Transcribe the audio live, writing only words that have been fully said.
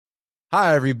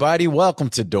Hi, everybody. Welcome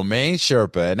to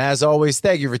DomainSherpa. And as always,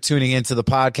 thank you for tuning into the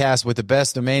podcast with the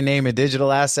best domain name and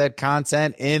digital asset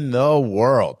content in the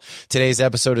world. Today's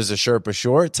episode is a Sherpa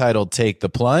short titled Take the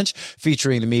Plunge,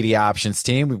 featuring the MediaOptions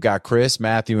team. We've got Chris,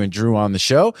 Matthew, and Drew on the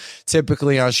show.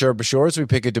 Typically on Sherpa shorts, we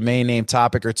pick a domain name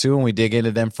topic or two and we dig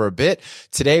into them for a bit.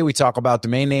 Today, we talk about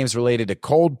domain names related to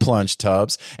cold plunge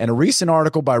tubs and a recent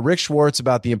article by Rick Schwartz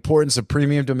about the importance of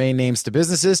premium domain names to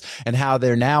businesses and how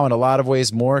they're now in a lot of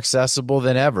ways more accessible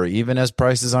than ever, even as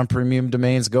prices on premium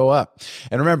domains go up.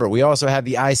 And remember, we also have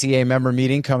the ICA member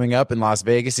meeting coming up in Las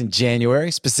Vegas in January,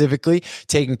 specifically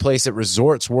taking place at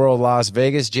Resorts World Las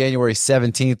Vegas, January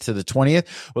 17th to the 20th,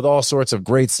 with all sorts of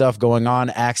great stuff going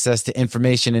on, access to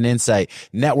information and insight,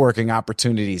 networking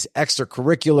opportunities,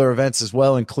 extracurricular events as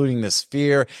well, including the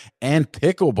Sphere and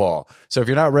pickleball. So if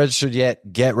you're not registered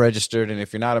yet, get registered. And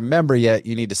if you're not a member yet,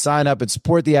 you need to sign up and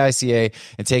support the ICA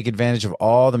and take advantage of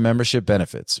all the membership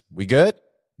benefits. We good?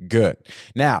 Good.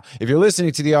 Now, if you're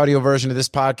listening to the audio version of this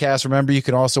podcast, remember you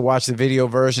can also watch the video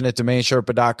version at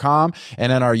DomainSherpa.com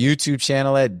and on our YouTube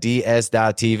channel at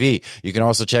ds.tv. You can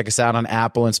also check us out on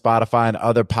Apple and Spotify and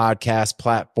other podcast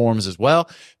platforms as well.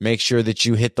 Make sure that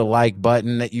you hit the like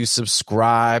button, that you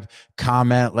subscribe,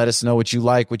 comment, let us know what you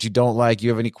like, what you don't like. You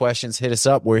have any questions, hit us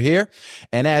up. We're here.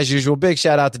 And as usual, big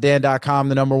shout out to Dan.com,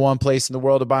 the #1 place in the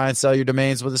world to buy and sell your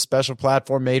domains with a special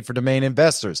platform made for domain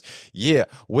investors. Yeah,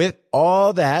 with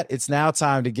all that, it's now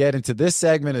time to get into this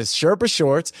segment of Sherpa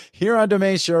Shorts here on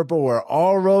Domain Sherpa, where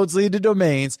all roads lead to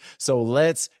domains. So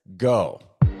let's go.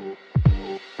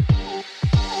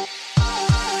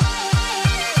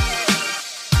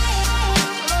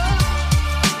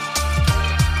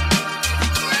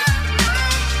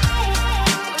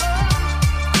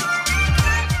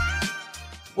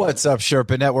 What's up,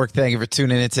 Sherpa Network? Thank you for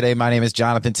tuning in today. My name is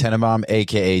Jonathan Tenenbaum,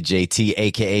 a.k.a. JT,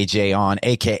 a.k.a. J-On,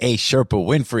 a.k.a. Sherpa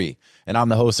Winfrey. And I'm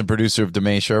the host and producer of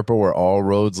Domain Sherpa, where all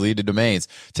roads lead to domains.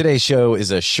 Today's show is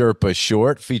a Sherpa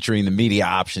short featuring the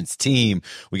MediaOptions team.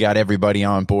 We got everybody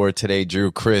on board today,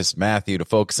 Drew, Chris, Matthew, to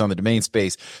focus on the domain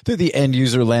space through the end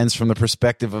user lens from the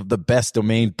perspective of the best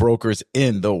domain brokers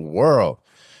in the world.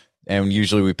 And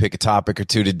usually we pick a topic or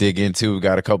two to dig into. We've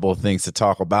got a couple of things to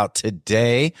talk about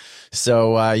today.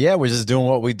 So, we're just doing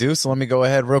what we do. So let me go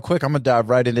ahead real quick. I'm going to dive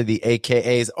right into the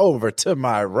AKAs. Over to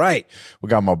my right, we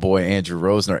got my boy Andrew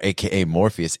Rosner, a.k.a.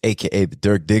 Morpheus, a.k.a. the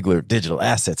Dirk Diggler of Digital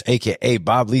Assets, a.k.a.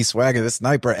 Bob Lee Swagger, the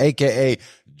Sniper, a.k.a.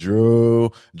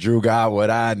 Drew got what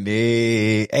I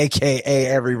need, a.k.a.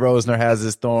 every Rosner has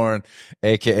his thorn,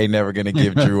 a.k.a. never gonna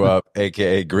give Drew up,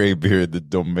 a.k.a. Graybeard, the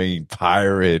domain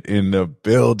pirate in the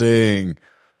building.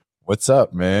 What's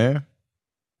up, man?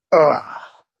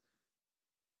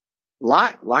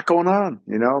 Lot going on,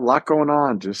 a lot going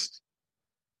on. Just,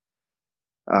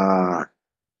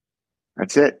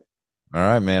 that's it. All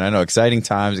right, man. I know exciting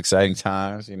times.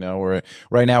 We're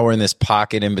right now we're in this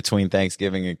pocket in between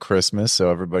Thanksgiving and Christmas, so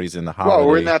everybody's in the holiday. Well,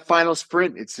 we're in that final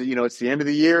sprint. It's it's the end of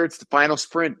the year. It's the final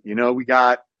sprint. We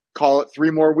got, call it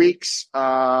 3 more weeks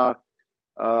of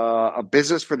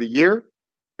business for the year,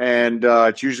 and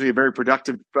it's usually a very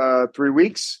productive 3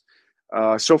 weeks.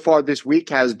 So far, this week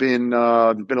has been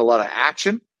a lot of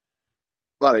action,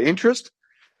 a lot of interest, a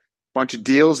bunch of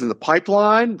deals in the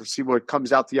pipeline. We'll see what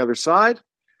comes out the other side.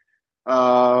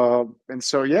 And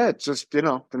so, it's just,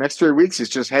 the next 3 weeks is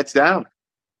just heads down.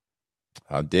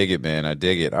 I dig it, man. I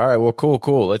dig it. All right. Well, cool.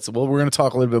 We're going to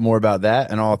talk a little bit more about that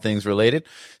and all things related.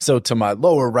 So to my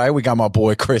lower right, we got my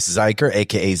boy, Chris Zuiker,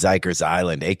 aka Zuiker's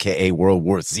Island, aka World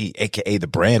War Z, aka the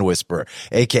Brand Whisperer,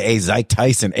 aka Zyke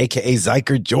Tyson, aka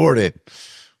Zuiker Jordan.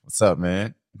 What's up,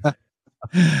 man?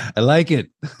 I like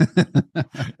it.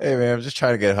 Hey, man, I'm just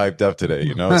trying to get hyped up today.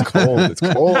 It's cold. It's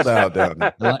cold out down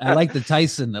there. I like the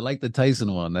Tyson. I like the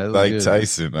Tyson one. Like good.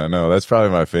 Tyson. I know. That's probably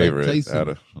my favorite.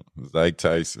 Like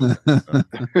Tyson.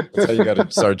 That's how you got to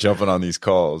start jumping on these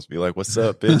calls. Be like, what's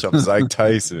up, bitch? I'm Zyke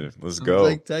Tyson. Let's go.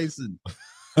 Like Tyson.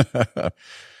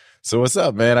 So what's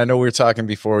up, man? I know we were talking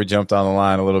before we jumped on the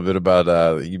line a little bit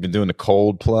about you've been doing the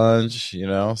cold plunge,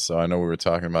 so I know we were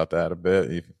talking about that a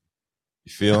bit.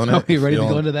 You feeling it? Are you ready to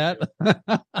go into that?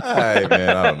 Hey,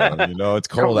 man, I don't know. It's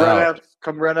cold out.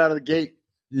 Come right out of the gate.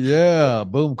 Yeah,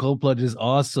 boom. Cold plunge is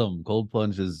awesome. Cold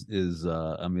plunge is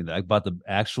I bought the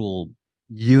actual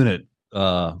unit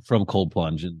from Cold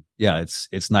Plunge, and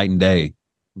it's night and day.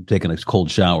 I'm taking a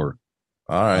cold shower.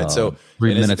 All right, so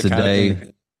 3 minutes a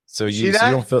day. So you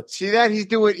don't feel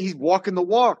he's walking the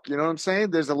walk. You know what I'm saying?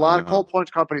 There's a lot of cold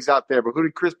plunge companies out there, but who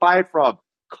did Chris buy it from?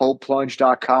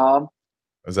 Coldplunge.com.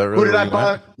 Is that really? Who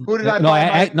did I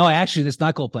buy? No, actually, it's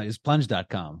not Cold Plunge. It's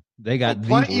Plunge.com. They got the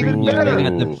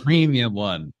premium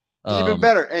one. Even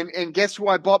better. And guess who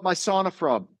I bought my sauna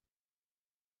from?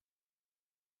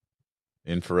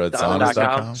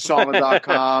 InfraredSaunas.com.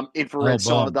 Sauna.com,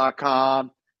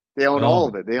 infraredsauna.com. They own all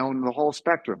of it. They own the whole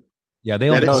spectrum. Yeah, they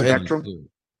own the whole spectrum.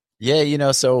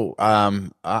 Yeah, so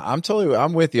I'm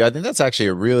with you. I think that's actually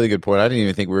a really good point. I didn't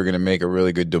even think we were going to make a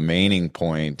really good domaining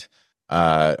point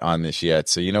on this yet.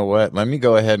 So you know what? Let me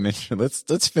go ahead and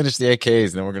let's finish the AKs,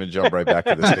 and then we're going to jump right back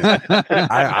to this.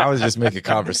 I was just making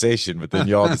conversation, but then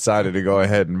y'all decided to go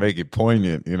ahead and make it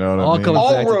poignant. You know what I mean?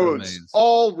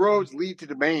 All roads lead to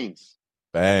domains.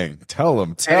 Bang! Tell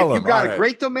them. If you've got a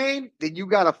great domain, then you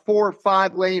got a 4 or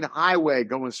 5 lane highway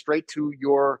going straight to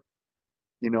your,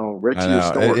 right to your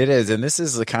store. It is, and this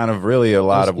is the kind of really a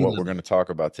lot of what we're going to talk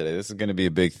about today. This is going to be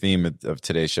a big theme of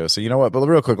today's show. So you know what? But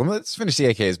real quick, let's finish the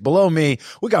AKs. Below me,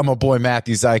 we got my boy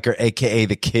Matthew Zuiker, aka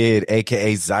the Kid,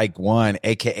 aka Zyke1,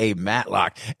 aka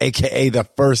Matlock, aka the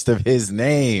first of his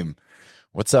name.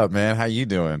 What's up, man? How you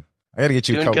doing? I got to get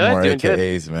you a couple more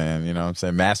AKAs, man. You know what I'm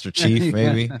saying? Master Chief,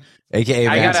 maybe, aka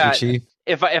Master Chief.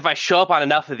 If I show up on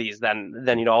enough of these, then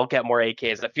I'll get more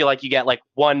AKs. I feel like you get like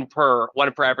one per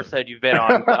episode you've been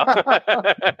on.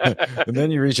 And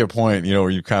then you reach a point, where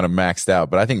you kind of maxed out.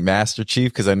 But I think Master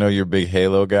Chief, because I know you're a big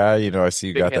Halo guy. I see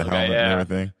you got the helmet and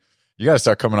everything. You got to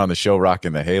start coming on the show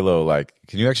rocking the Halo. Like,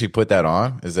 can you actually put that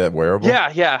on? Is that wearable?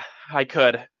 Yeah, I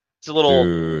could. It's a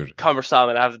little cumbersome,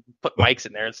 and I have to put mics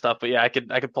in there and stuff. But yeah, I could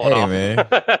pull it off. Man.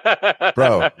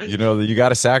 Bro, you got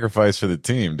to sacrifice for the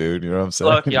team, dude. You know what I'm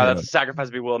saying? Look, that's a sacrifice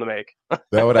to be willing to make.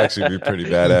 That would actually be pretty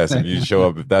badass if you show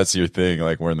up, if that's your thing,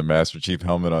 like wearing the Master Chief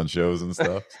helmet on shows and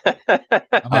stuff. I might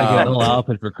get a little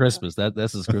outfit for Christmas.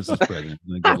 That's his Christmas present.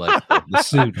 Get like the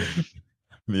suit.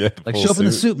 Yeah, like show up in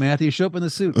the suit, Matthew. Show up in the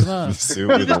suit. Come on, do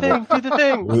the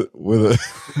thing.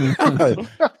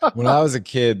 When I was a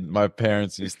kid, my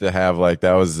parents used to have like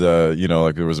that was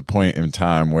like there was a point in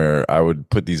time where I would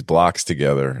put these blocks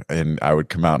together and I would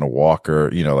come out in a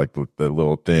walker, like the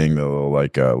little thing, the little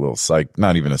like little cycle,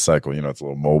 not even a cycle, it's a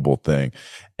little mobile thing.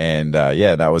 And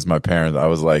that was my parents. I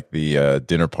was like the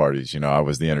dinner parties, I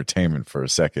was the entertainment for a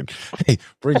second. Hey,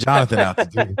 bring Jonathan out to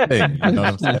do the thing. You know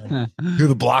what I'm saying? Do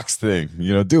the blocks thing.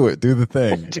 Do it. Do the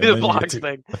thing. Do the blocks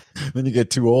thing. Then you get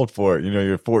too old for it.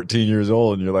 You're 14 years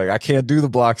old and you're like, I can't do the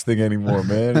blocks thing anymore,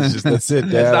 man. It's just that's it,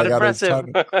 Dad. It's not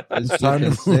impressive. It's time to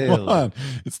move on.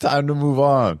 It's time to move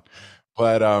on.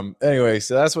 But anyway,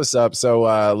 so that's what's up.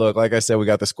 So look, like I said, we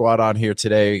got the squad on here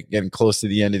today, getting close to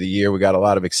the end of the year. We got a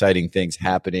lot of exciting things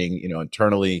happening,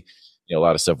 internally, a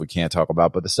lot of stuff we can't talk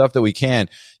about, but the stuff that we can,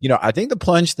 I think the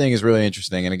Plunge thing is really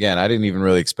interesting. And again, I didn't even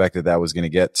really expect that was going to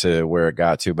get to where it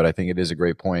got to, but I think it is a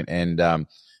great point. And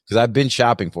because I've been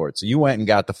shopping for it. So you went and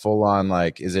got the full on,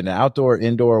 like, is it an outdoor,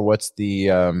 indoor? What's the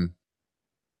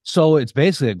So it's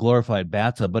basically a glorified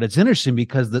bathtub, but it's interesting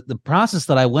because the process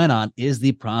that I went on is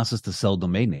the process to sell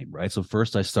domain name, right? So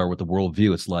first I start with the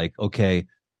worldview. It's like, okay,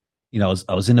 I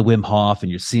was into Wim Hof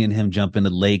and you're seeing him jump into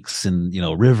lakes and,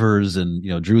 rivers and,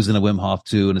 Drew's into Wim Hof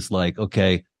too. And it's like,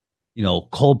 okay,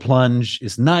 cold plunge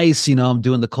is nice. I'm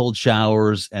doing the cold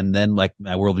showers. And then like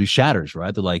my worldview shatters,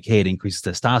 right? They're like, hey, it increases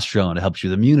testosterone. It helps you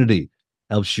with immunity.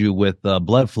 Helps you with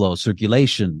blood flow,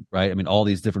 circulation, right? I mean, all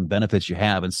these different benefits you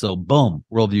have. And so, boom,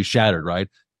 worldview shattered, right?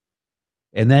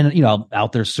 And then,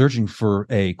 out there searching for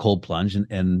a cold plunge.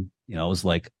 And I was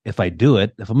like, if I do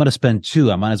it, if I'm going to spend 2,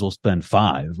 I might as well spend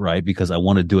 5, right? Because I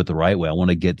want to do it the right way. I want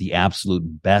to get the absolute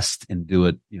best and do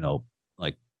it,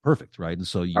 like perfect, right? And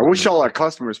so I wish all our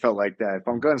customers felt like that. If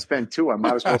I'm going to spend 2, I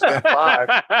might as well spend 5.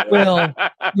 Well,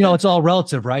 it's all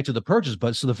relative, right, to the purchase.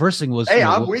 But so the first thing was, hey,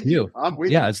 I'm with you. I'm with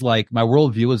you. Yeah, it's like my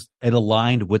worldview was it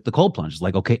aligned with the cold plunge. It's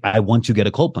like, okay, I want to get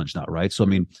a cold plunge now, right? So I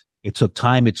mean, it took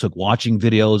time. It took watching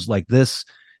videos like this.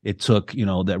 It took,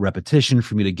 that repetition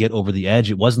for me to get over the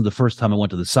edge. It wasn't the first time I went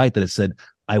to the site that it said,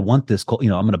 I want this, I'm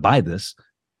going to buy this.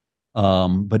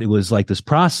 But it was like this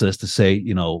process to say,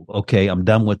 okay, I'm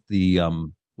done with the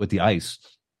ice.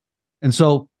 And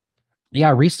so,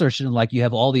 yeah, researching, like you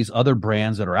have all these other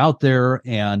brands that are out there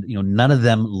and, none of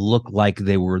them look like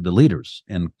they were the leaders.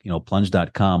 And,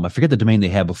 plunge.com, I forget the domain they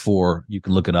had before. You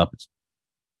can look it up.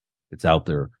 It's out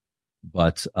there.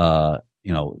 But,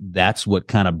 that's what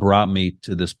kind of brought me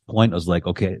to this point. I was like,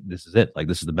 okay, this is it. Like,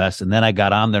 this is the best. And then I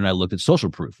got on there and I looked at social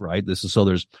proof, right? So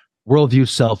there's worldview,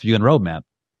 self-view, and roadmap.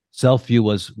 Self-view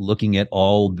was looking at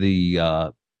all the,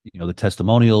 the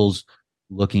testimonials,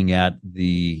 looking at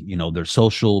the, their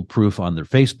social proof on their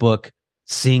Facebook,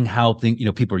 seeing how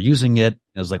people are using it.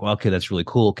 And I was like, well, okay, that's really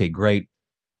cool. Okay, great.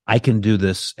 I can do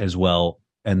this as well.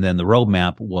 And then the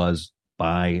roadmap was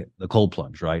buy the cold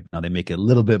plunge, right? Now they make it a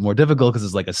little bit more difficult because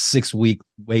it's like a 6-week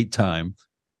wait time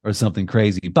or something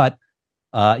crazy. But,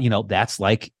 that's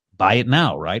like buy it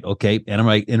now, right? Okay, enter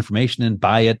my information and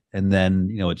buy it. And then,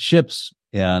 it ships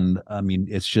And I mean,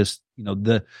 it's just,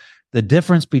 the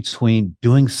difference between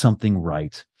doing something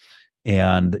right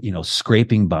and,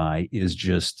 scraping by is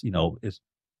just,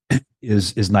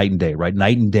 is night and day, right?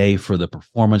 Night and day for the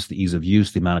performance, the ease of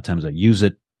use, the amount of times I use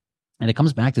it. And it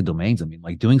comes back to domains. I mean,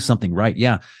 like doing something right.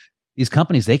 Yeah. These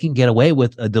companies, they can get away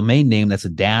with a domain name that's a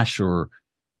dash or,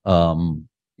 I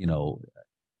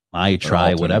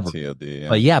try, whatever.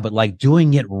 TLD, But like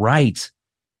doing it right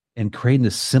and creating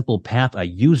this simple path, I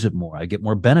use it more. I get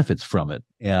more benefits from it.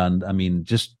 And I mean,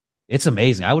 just, it's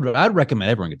amazing. I'd recommend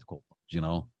everyone get the Cold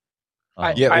Plunge,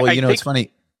 it's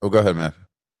funny. Oh, go ahead, man.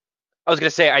 I was going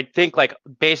to say, I think like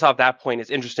based off that point, it's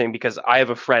interesting because I have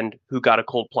a friend who got a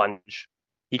Cold Plunge.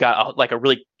 He got a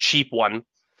really cheap one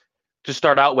to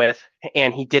start out with,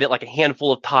 and he did it like a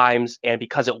handful of times. And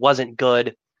because it wasn't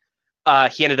good,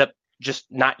 he ended up just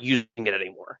not using it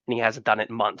anymore. And he hasn't done it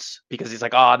in months because he's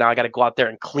like, oh, now I got to go out there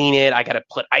and clean it. I got to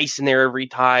put ice in there every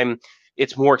time.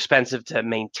 It's more expensive to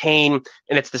maintain.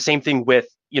 And it's the same thing with,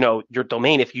 your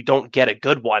domain. If you don't get a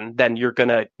good one, then you're going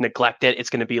to neglect it. It's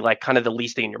going to be like kind of the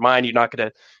least thing in your mind. You're not going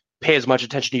to pay as much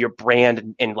attention to your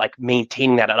brand and like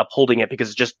maintaining that and upholding it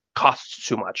because it just costs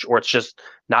too much, or it's just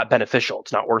not beneficial.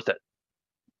 It's not worth it.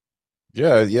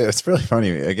 Yeah. It's really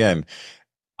funny. Again,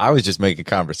 I was just making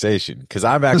conversation because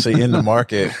I'm actually in the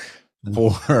market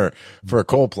for a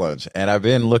cold plunge, and I've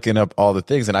been looking up all the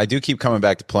things, and I do keep coming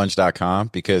back to plunge.com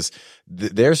because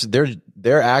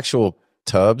their actual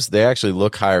tubs, they actually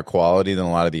look higher quality than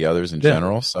a lot of the others in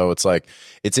general. So it's like,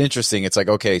 it's interesting. It's like,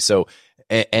 okay, so,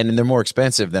 and they're more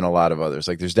expensive than a lot of others.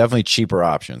 Like there's definitely cheaper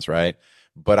options, right?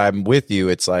 But I'm with you.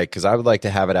 It's like, cause I would like to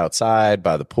have it outside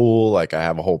by the pool. Like I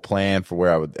have a whole plan for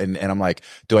where I would, and I'm like,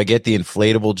 do I get the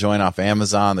inflatable joint off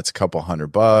Amazon? That's a couple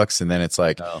 $100. And then it's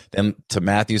like, then to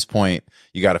Matthew's point,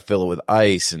 you got to fill it with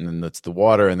ice, and then it's the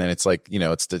water. And then it's like,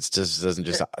 it's just doesn't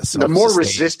just, the more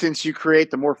resistance you create,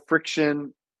 the more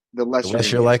friction, the less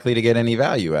you're likely to get any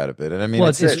value out of it. And I mean,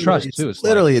 it's trust too. It's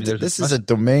literally, this is a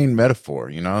domain metaphor.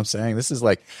 You know what I'm saying? This is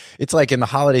like, it's like in the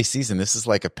holiday season, this is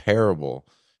like a parable.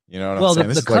 You know what I'm saying?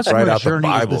 This is like right out the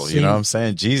Bible. You know what I'm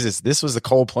saying? Jesus, this was the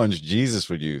cold plunge Jesus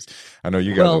would use. I know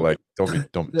you guys are like,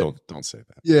 don't say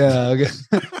that. Yeah. Okay.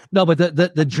 No, but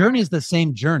the journey is the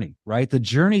same journey, right? The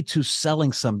journey to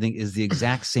selling something is the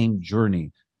exact same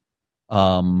journey.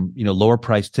 Lower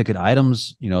price ticket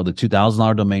items, the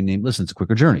 $2,000 domain name. Listen, it's a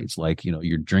quicker journey. It's like,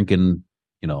 you're drinking,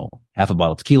 half a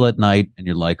bottle of tequila at night, and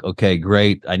you're like, okay,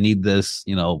 great. I need this,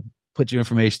 put your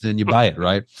information in, you buy it.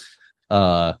 Right.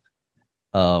 But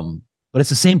it's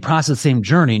the same process, same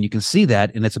journey, and you can see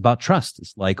that, and it's about trust.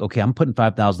 It's like, okay, I'm putting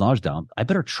 $5,000 down. I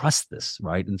better trust this,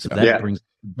 right? And so that brings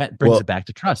it back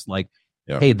to trust. Like,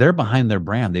 hey, they're behind their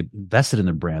brand. They've invested in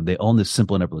their brand. They own this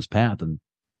simple and effortless path, and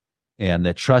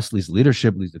that trust leads to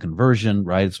leadership, leads to conversion,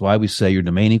 right? It's why we say your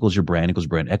domain equals brand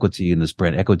equity, and this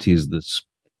brand equity is this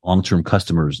long-term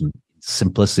customers and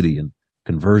simplicity and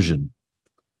conversion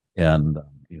and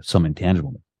some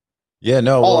intangible. Yeah,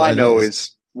 no. All I know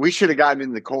is we should have gotten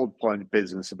in the cold plunge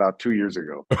business about 2 years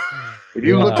ago. If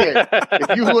you look at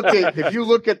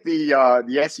the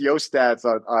SEO stats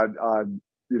on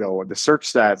the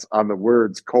search stats on the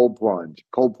words cold plunge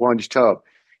tub,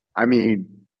 I mean,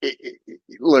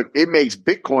 it makes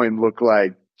Bitcoin look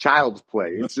like child's play.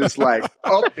 It's just like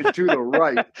up and to the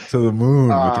right, to the moon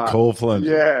with the cold plunge.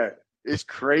 Yeah, it's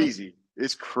crazy.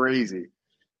 It's crazy.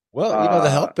 Well, the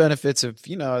health benefits of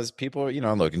as people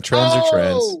looking, trends are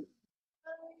trends.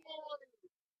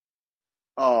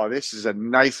 Oh, this is a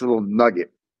nice little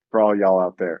nugget for all y'all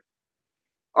out there.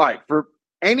 All right, for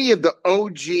any of the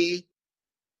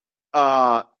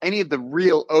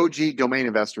real OG domain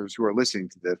investors who are listening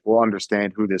to this will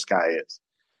understand who this guy is.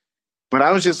 But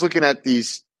I was just looking at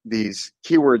these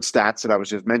keyword stats that I was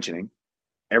just mentioning,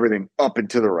 everything up and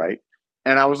to the right,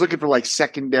 and I was looking for like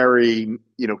secondary,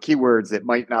 keywords that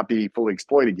might not be fully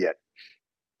exploited yet.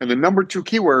 And the number 2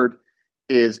 keyword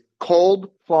is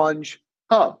cold plunge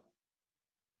hub.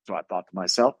 So I thought to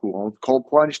myself, who owns Cold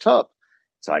Plunge Tub?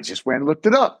 So I just went and looked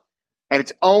it up. And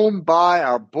it's owned by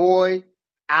our boy,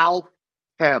 Alf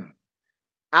Hem.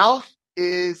 Alf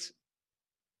is,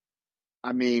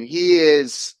 he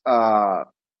is, how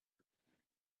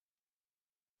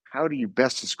do you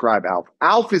best describe Alf?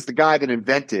 Alf is the guy that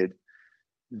invented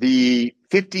the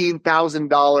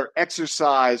 $15,000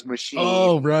 exercise machine.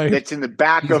 Oh, right. That's in the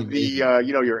back of the,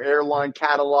 your airline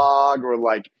catalog, or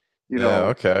like,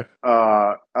 okay.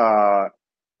 What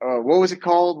was it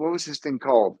called? What was this thing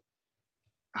called?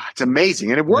 It's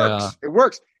amazing, and it works. Yeah. It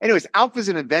works. Anyways, Alf is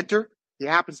an inventor. He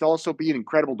happens to also be an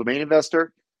incredible domain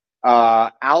investor.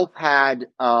 Alf had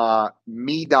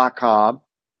me.com.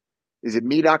 Is it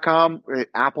me.com?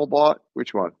 Apple bought?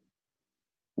 Which one?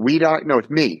 No, it's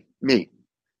me.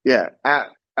 Yeah.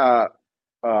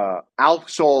 Alf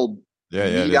sold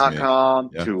me.com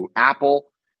to Apple,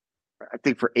 I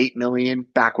think for $8 million,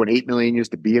 back when $8 million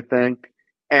used to be a thing.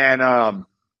 And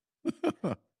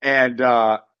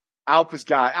Alf has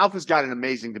got an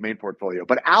amazing domain portfolio.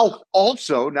 But Alf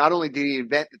also, not only did he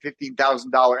invent the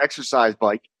 $15,000 exercise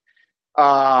bike,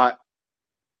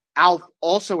 Alf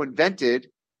also invented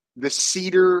the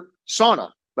cedar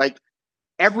sauna. Like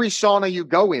every sauna you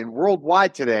go in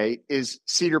worldwide today is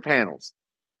cedar panels.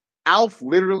 Alf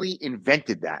literally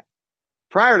invented that.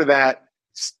 Prior to that,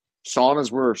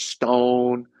 saunas were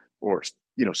stone or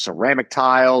ceramic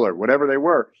tile or whatever they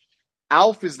were.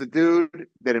 Alf is the dude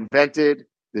that invented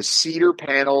the cedar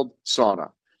paneled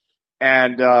sauna.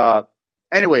 And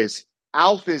anyways,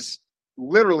 Alf is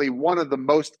literally one of the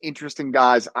most interesting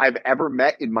guys I've ever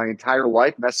met in my entire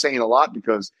life. And that's saying a lot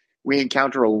because we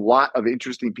encounter a lot of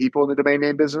interesting people in the domain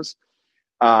name business.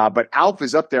 But Alf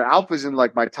is up there. Alf is in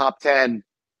like my top 10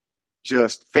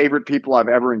 just favorite people I've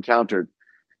ever encountered.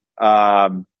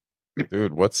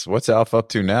 Dude, what's Alf up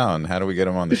to now, and how do we get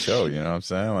him on the show? You know what I'm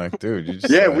saying? Like, dude, you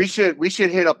just we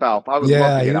should hit up Alf. I would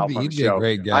love to get Alf on the show. A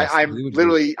great guest. I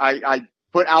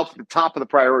put Alf at the top of the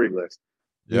priority list.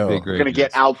 We're gonna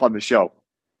get Alf on the show.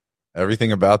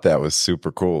 Everything about that was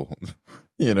super cool.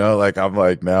 Like I'm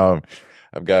like now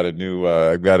I've got a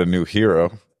new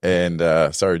hero.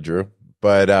 And sorry, Drew,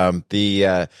 but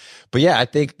yeah, I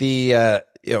think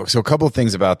so a couple of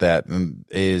things about that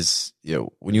is,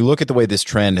 when you look at the way this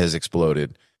trend has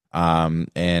exploded,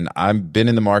 and I've been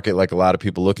in the market like a lot of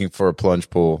people looking for a plunge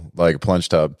pool, like a plunge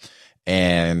tub,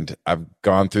 and I've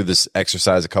gone through this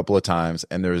exercise a couple of times,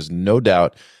 and there's no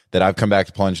doubt that I've come back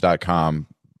to plunge.com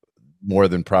more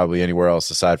than probably anywhere else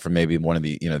aside from maybe one of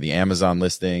the, the Amazon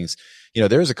listings.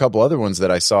 There's a couple other ones that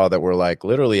I saw that were like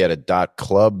literally at a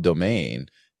 .club domain.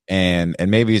 And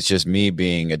maybe it's just me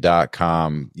being a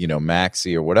 .com,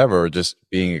 maxi or whatever, or just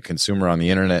being a consumer on the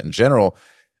internet in general.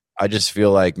 I just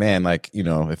feel like, man,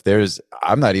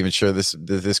 I'm not even sure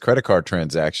this credit card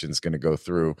transaction is going to go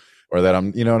through, or that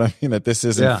that this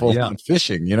isn't full on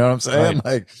phishing. You know what I'm saying? Right.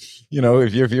 Like,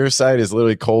 if your site is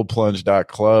literally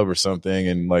coldplunge.club or something,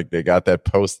 and like they got that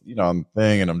post, on the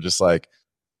thing, and I'm just like,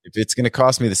 if it's going to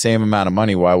cost me the same amount of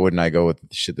money, why wouldn't I go with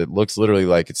shit that looks literally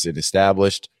like it's an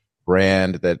established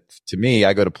brand that, to me,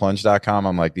 I go to plunge.com.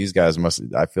 I'm like,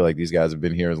 I feel like these guys have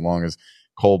been here as long as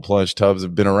cold plunge tubs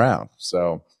have been around.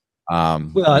 So,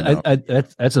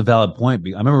 that's a valid point.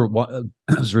 I remember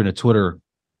I was reading a Twitter.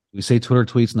 We say Twitter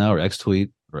tweets now, or X tweet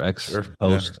or X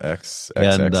post. Yeah, X,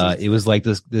 and it was like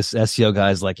this SEO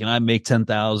guy's like, I make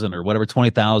 10,000 or whatever,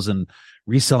 20,000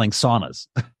 reselling saunas.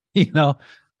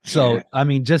 So I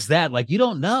mean, just that, like, you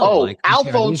don't know. Oh, like,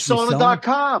 Alf owns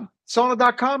sauna.com.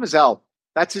 Sauna.com is Alf.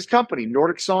 That's his company,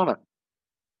 Nordic Sauna.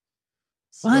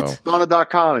 What?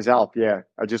 Sauna.com is Alf. Yeah,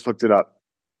 I just looked it up.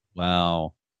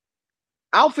 Wow.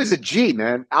 Alf is a G,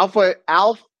 man. Alf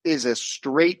is a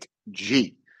straight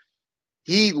G.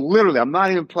 He literally, I'm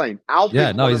not even playing. Alf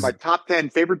is one of my top 10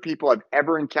 favorite people I've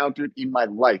ever encountered in my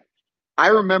life. I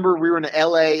remember we were in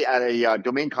LA at a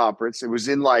domain conference. It was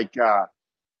in like the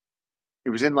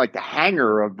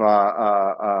hangar of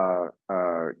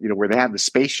where they have the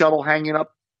space shuttle hanging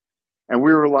up. And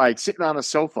we were like sitting on a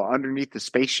sofa underneath the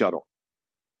space shuttle.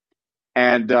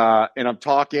 And I'm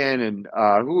talking, and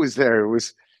who was there? It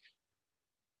was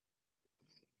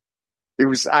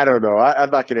I don't know. I'm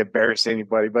not going to embarrass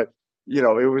anybody, but it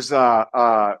was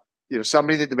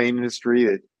somebody in the domain industry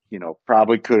that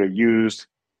probably could have used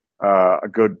a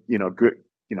good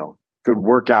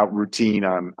workout routine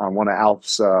on one of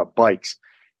Alf's bikes,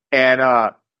 and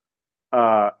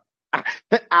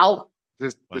Alf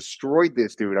just destroyed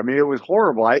this dude. I mean, it was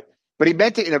horrible. But he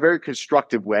meant it in a very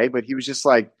constructive way. But he was just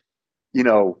like, it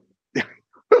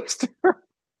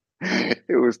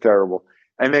was terrible.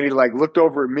 And then he like looked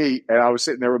over at me, and I was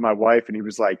sitting there with my wife, and he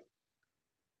was like,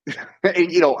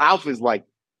 and, Alf is like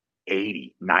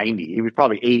 80, 90. He was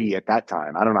probably 80 at that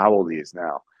time. I don't know how old he is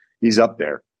now. He's up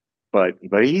there, but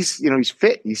he's he's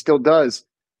fit. He still does.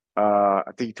 I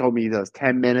think he told me he does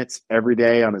 10 minutes every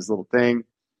day on his little thing.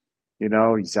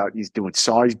 He's out. He's doing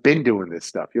He's been doing this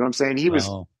stuff. You know what I'm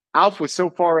saying? Alf was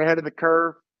so far ahead of the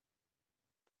curve.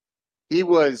 He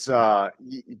was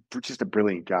just a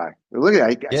brilliant guy. Look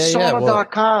at that.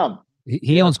 Sauna.com.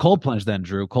 He owns Cold Plunge then,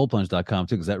 Drew. Coldplunge.com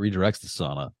too, because that redirects the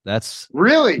sauna. That's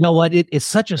really, what? It's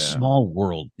such a small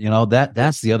world.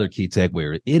 That's the other key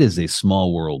takeaway. It is a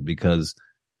small world because,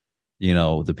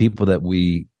 the people that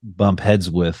we bump heads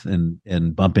with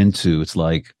and bump into, it's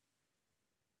like,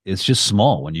 it's just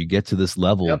small when you get to this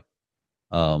level. Yep.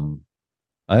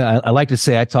 I like to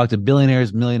say I talk to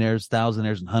billionaires, millionaires,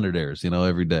 thousandaires, and hundredaires,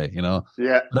 every day, Yeah.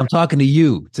 But I'm talking to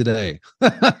you today.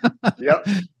 Yep.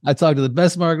 I talk to the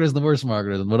best marketers and the worst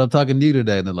marketers, but I'm talking to you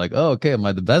today. And they're like, oh, okay, am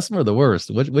I the best or the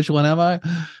worst? Which one am I?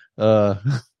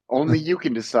 Only you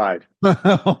can decide.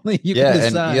 Only you can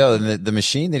decide. And the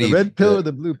machine that the red pill or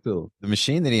the blue pill? The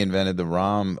machine that he invented, the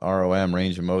ROM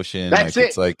range of motion. That's it.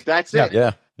 It's like That's it.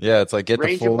 Yeah. It's like get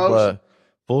range the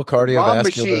full cardiovascular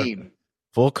machine.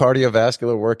 Full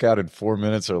cardiovascular workout in 4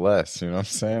 minutes or less. You know what I'm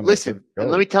saying? Listen,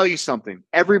 and let me tell you something.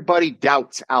 Everybody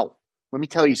doubts Alf. Let me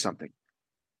tell you something.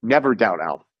 Never doubt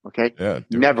Alf. Okay? Yeah.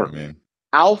 Never.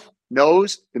 Alf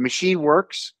knows the machine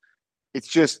works. It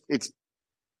just is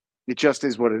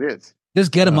what it is.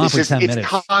 Just get him on for 10 minutes.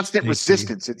 It's constant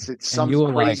resistance. It's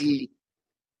some crazy.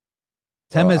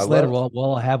 10 minutes later,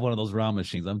 we'll have one of those ROM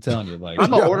machines. I'm telling you, like I'm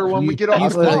gonna order one. We get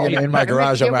off the call. In my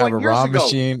garage, I'm gonna have a ROM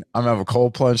machine. I'm gonna have a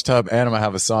cold plunge tub, and I'm gonna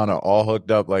have a sauna all hooked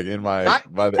up, like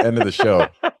by the end of the show.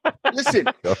 Listen,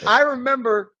 I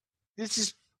remember this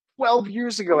is 12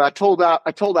 years ago. I told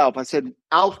Alf, I said,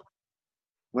 Alf,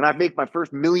 when I make my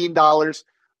first $1 million, I'm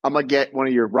gonna get one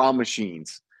of your ROM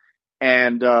machines.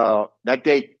 And that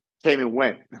day came and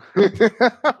went. No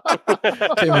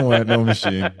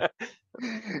machine.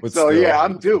 But so still, yeah,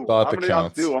 I'm due. I'm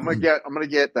gonna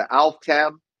get the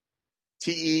Alftem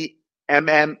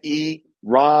TEMME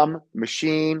ROM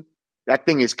machine. That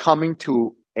thing is coming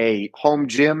to a home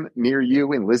gym near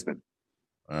you in Lisbon.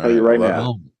 I'll tell you right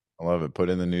now. I love it. Put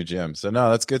in the new gym. So no,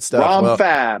 that's good stuff. ROM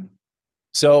Fab.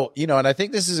 So, and I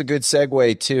think this is a good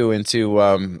segue too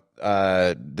into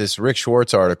this Rick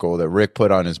Schwartz article that Rick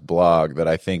put on his blog that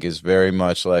I think is very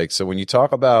much like, so when you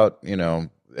talk about,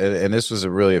 and this was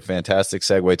a fantastic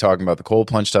segue talking about the cold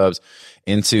plunge tubs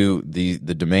into the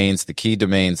domains, the key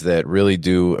domains that really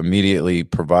do immediately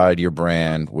provide your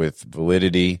brand with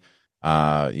validity,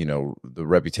 the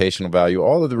reputational value,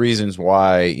 all of the reasons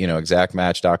why,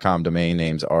 exactmatch.com domain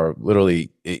names are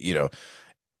literally,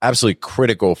 absolutely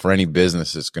critical for any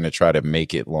business that's going to try to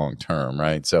make it long term,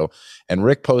 right? So, and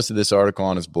Rick posted this article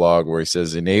on his blog where he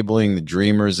says, enabling the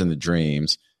dreamers and the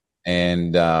dreams.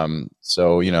 And and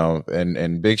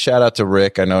big shout out to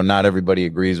Rick. I know not everybody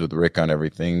agrees with Rick on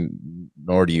everything,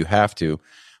 nor do you have to.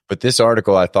 But this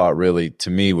article I thought really,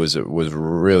 to me, was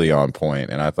really on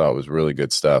point, and I thought was really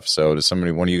good stuff. So does one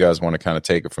of you guys want to kind of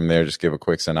take it from there, just give a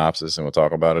quick synopsis, and we'll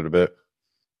talk about it a bit?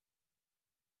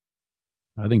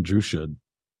 I think Drew should.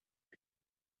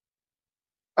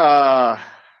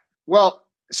 Well,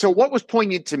 so what was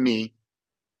poignant to me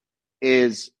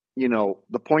is,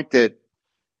 the point that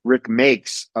Rick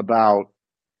makes about,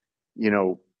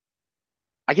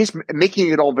 I guess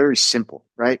making it all very simple,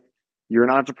 right? You're an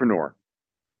entrepreneur.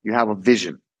 You have a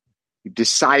vision. You've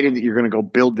decided that you're going to go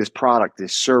build this product,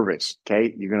 this service,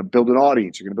 okay? You're going to build an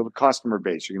audience. You're going to build a customer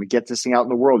base. You're going to get this thing out in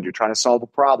the world. You're trying to solve a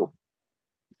problem.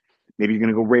 Maybe you're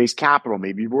going to go raise capital.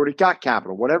 Maybe you've already got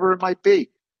capital, whatever it might be.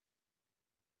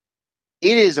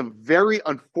 It is a very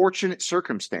unfortunate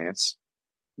circumstance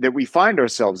that we find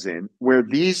ourselves in where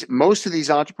most of these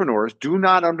entrepreneurs do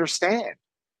not understand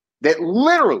that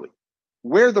literally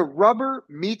where the rubber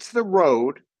meets the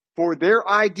road for their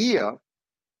idea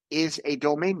is a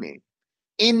domain name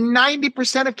in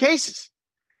 90% of cases.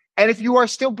 And if you are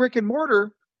still brick and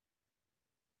mortar,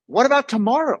 what about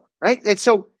tomorrow, right? And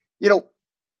so,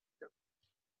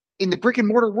 in the brick and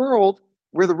mortar world,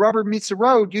 where the rubber meets the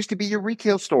road used to be your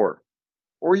retail store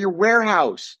or your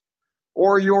warehouse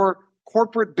or your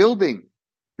corporate building,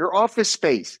 your office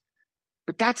space.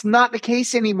 But that's not the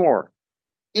case anymore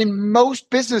in most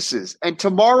businesses. And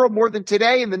tomorrow more than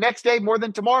today, and the next day more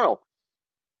than tomorrow.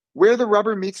 Where the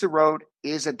rubber meets the road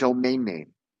is a domain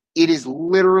name. It is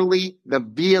literally the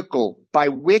vehicle by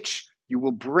which you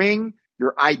will bring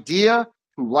your idea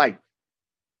to life.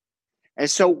 And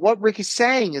so what Rick is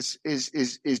saying is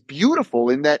beautiful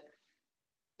in that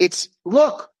it's,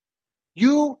 look,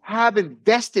 you have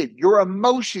invested your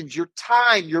emotions, your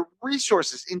time, your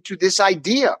resources into this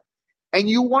idea, and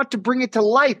you want to bring it to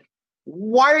life.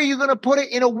 Why are you going to put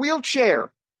it in a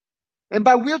wheelchair? And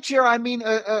by wheelchair, I mean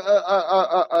an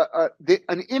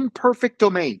imperfect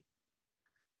domain,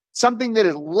 something that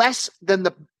is less than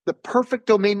the perfect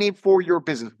domain name for your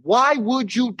business. Why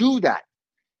would you do that?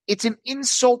 It's an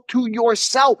insult to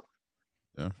yourself.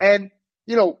 Yeah. And,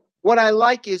 what I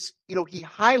like is, he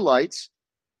highlights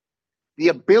the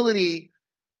ability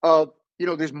of,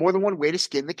 there's more than one way to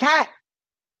skin the cat.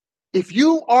 If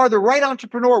you are the right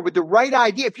entrepreneur with the right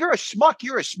idea, if you're a schmuck,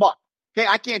 you're a schmuck. Okay,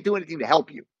 I can't do anything to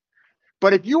help you.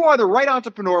 But if you are the right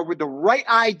entrepreneur with the right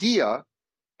idea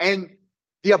and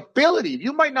the ability,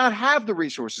 you might not have the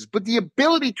resources, but the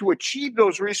ability to achieve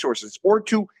those resources or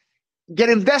to get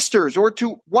investors or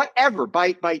to whatever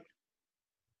by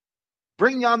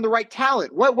bringing on the right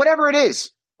talent, whatever it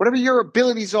is, whatever your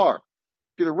abilities are.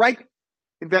 If you're the right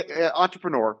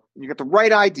entrepreneur, and you got the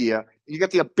right idea, and you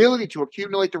got the ability to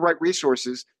accumulate the right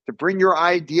resources to bring your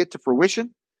idea to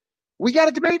fruition, we got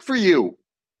a domain for you.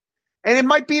 And it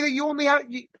might be that you only have,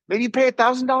 maybe you pay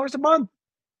 $1,000 a month.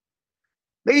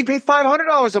 Maybe you pay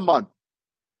 $500 a month.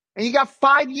 And you got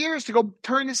 5 years to go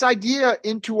turn this idea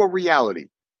into a reality.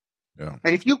 Yeah.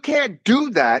 And if you can't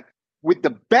do that with the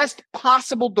best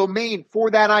possible domain for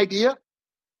that idea,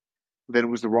 then it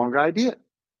was the wrong idea.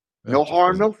 No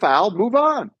harm, no foul. Move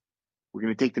on. We're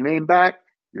going to take the name back.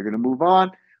 You're going to move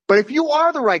on. But if you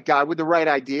are the right guy with the right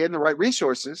idea and the right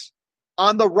resources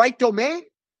on the right domain,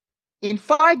 in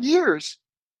 5 years,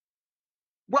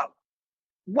 what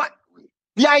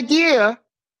the idea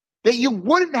that you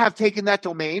wouldn't have taken that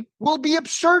domain will be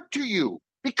absurd to you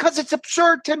because it's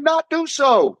absurd to not do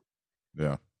so.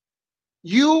 Yeah.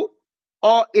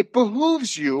 It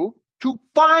behooves you to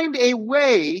find a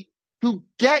way to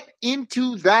get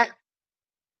into that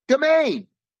domain.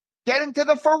 Get into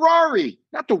the Ferrari,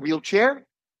 not the wheelchair.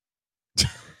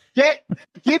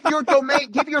 Give your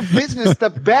domain, give your business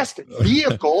the best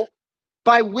vehicle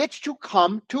by which to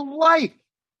come to life.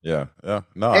 Yeah. Yeah.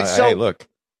 No, hey, look,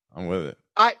 I'm with it.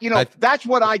 That's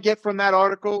what I get from that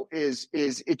article is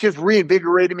it just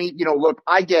reinvigorated me. Look,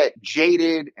 I get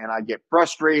jaded and I get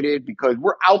frustrated because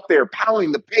we're out there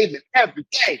pounding the pavement every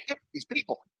day. These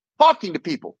people talking to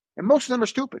people, and most of them are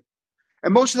stupid,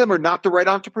 and most of them are not the right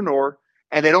entrepreneur,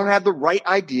 and they don't have the right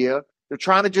idea. They're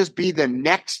trying to just be the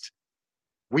next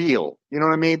wheel. You know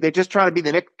what I mean? They're just trying to be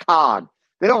the next cog.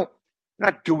 They're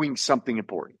not doing something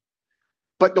important.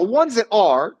 But the ones that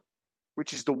are,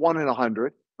 which is the 1 in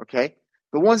 100, okay?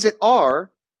 The ones that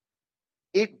are,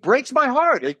 it breaks my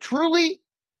heart. It truly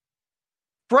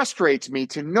frustrates me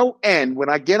to no end when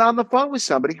I get on the phone with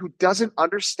somebody who doesn't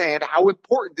understand how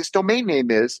important this domain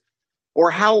name is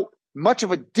or how much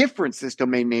of a difference this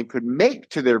domain name could make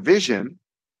to their vision.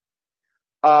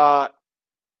 Or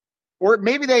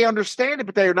maybe they understand it,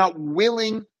 but they are not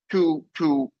willing to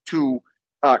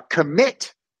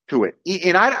commit to it.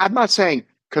 And I'm not saying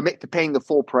commit to paying the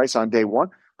full price on day one.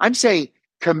 I'm saying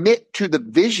commit to the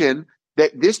vision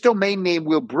that this domain name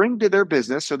will bring to their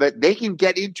business so that they can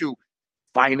get into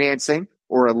financing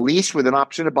or a lease with an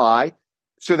option to buy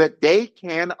so that they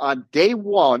can, on day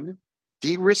one,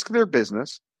 de-risk their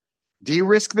business,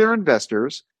 de-risk their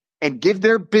investors, and give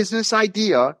their business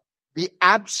idea the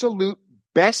absolute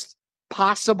best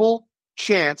possible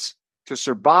chance to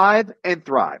survive and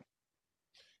thrive.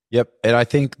 Yep. And I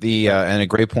think and a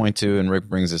great point too, and Rick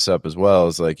brings this up as well,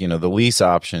 is like, the lease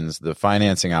options, the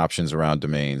financing options around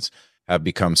domains have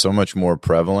become so much more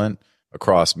prevalent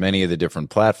across many of the different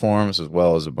platforms, as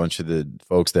well as a bunch of the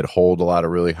folks that hold a lot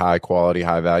of really high quality,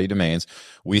 high value domains.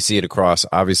 We see it across,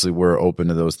 obviously we're open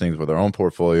to those things with our own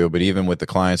portfolio, but even with the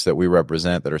clients that we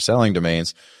represent that are selling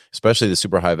domains, especially the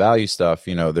super high value stuff,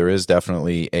 there is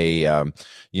definitely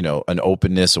an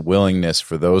openness, a willingness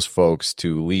for those folks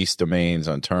to lease domains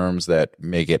on terms that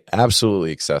make it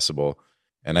absolutely accessible.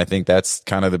 And I think that's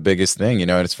kind of the biggest thing,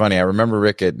 and it's funny. I remember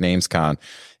Rick at NamesCon,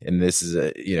 and this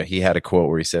is he had a quote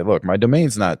where he said, look, my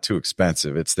domain's not too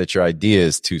expensive. It's that your idea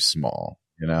is too small,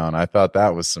 and I thought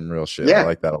that was some real shit. Yeah. I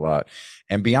like that a lot.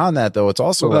 And beyond that though, it's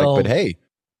also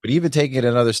but even taking it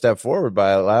another step forward by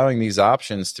allowing these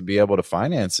options to be able to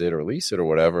finance it or lease it or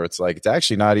whatever, it's like, it's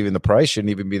actually not even, the price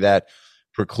shouldn't even be that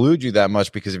preclude you that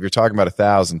much, because if you're talking about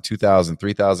 $1,000, $2,000,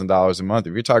 $3,000 a month,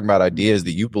 if you're talking about ideas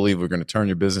that you believe are going to turn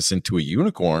your business into a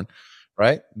unicorn,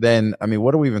 right? Then,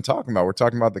 what are we even talking about? We're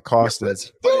talking about the cost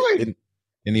that's in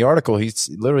the article. He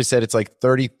literally said it's like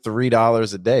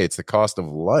 $33 a day. It's the cost of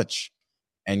lunch,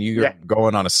 and you're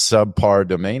going on a subpar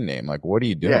domain name. Like, what are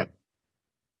you doing?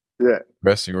 Yeah.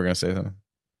 Chris, you were going to say something?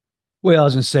 Well, I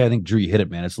was going to say, I think Drew, you hit it,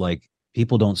 man. It's like,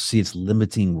 people don't see its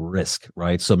limiting risk,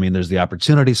 right? So, there's the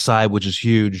opportunity side, which is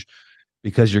huge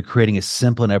because you're creating a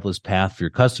simple and effortless path for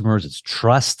your customers. It's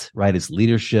trust, right? It's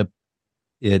leadership.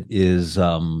 It is,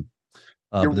 you're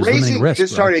raising risk.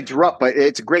 Just sorry to interrupt, but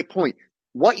it's a great point.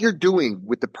 What you're doing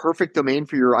with the perfect domain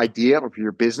for your idea or for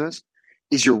your business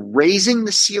is you're raising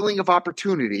the ceiling of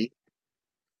opportunity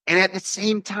and at the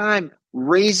same time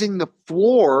raising the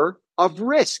floor of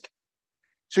risk.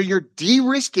 So you're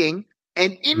de-risking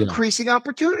and increasing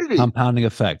opportunity. Compounding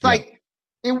effect. Like,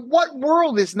 in what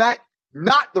world is that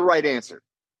not the right answer?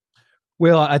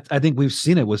 Well, I think we've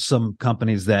seen it with some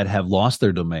companies that have lost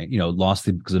their domain,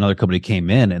 because another company came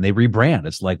in and they rebrand.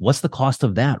 It's like, what's the cost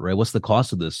of that, right? What's the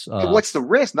cost of this? What's the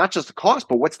risk? Not just the cost,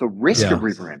 but what's the risk of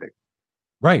rebranding?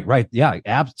 Right. Yeah.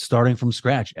 Apps starting from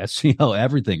scratch, SEO,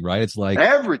 everything, right? It's like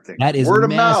everything. that is word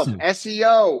massive. of mouth,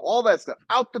 SEO, all that stuff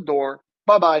out the door.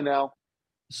 Bye-bye now.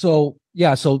 So,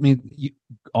 yeah. So, I mean,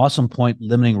 awesome point,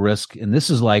 limiting risk. And this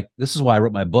is why I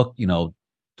wrote my book,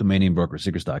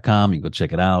 domain-name-brokersecrets.com. You can go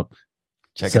check it out.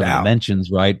 Check it out. Dimensions,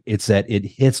 right? It's that it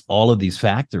hits all of these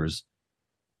factors.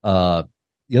 The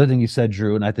other thing you said,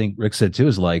 Drew, and I think Rick said too,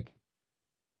 is like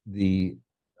the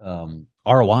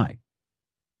ROI.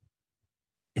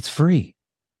 It's free.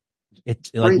 It's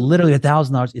free. Like literally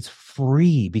 $1,000. It's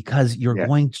free because you're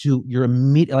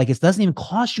immediate. Like it doesn't even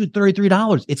cost you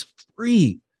 $33. It's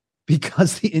free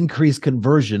because the increased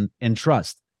conversion and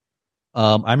trust.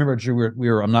 I remember, Drew, we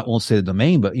were, won't say the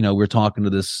domain, but we were talking to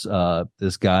this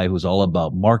guy who's all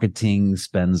about marketing,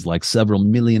 spends like several $1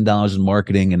 million in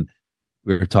marketing, and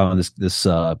we were talking this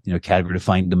category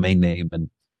defined domain name,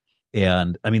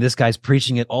 and I mean, this guy's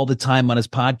preaching it all the time on his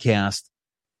podcast,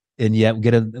 and yet we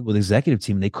get it with the executive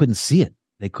team, they couldn't see it.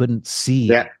 They couldn't see,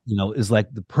 is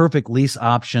like the perfect lease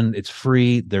option. It's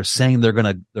free. They're saying they're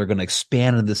gonna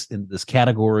expand in this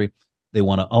category. They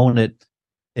want to own it.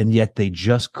 And yet they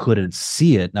just couldn't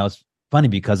see it. Now it's funny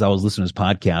because I was listening to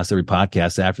his podcast, every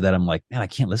podcast after that, I'm like, man, I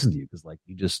can't listen to you because like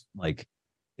you just like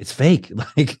it's fake.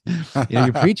 Like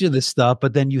you're preaching this stuff,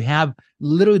 but then you have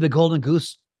literally the golden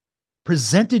goose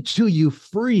presented to you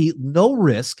free, no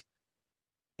risk,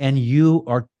 and you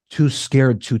are too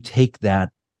scared to take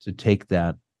that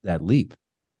leap.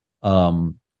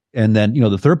 And then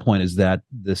the third point is that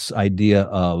this idea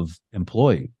of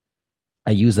employee,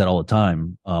 I use that all the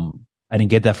time. I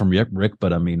didn't get that from Rick,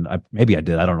 but I mean, maybe I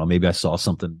did. I don't know. Maybe I saw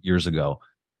something years ago,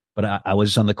 but I was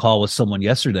just on the call with someone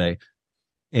yesterday,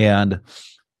 and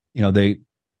they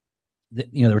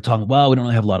were talking. Well, we don't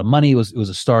really have a lot of money. It was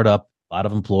a startup, a lot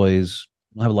of employees.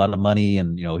 We don't have a lot of money,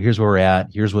 and here's where we're at.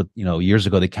 Here's what years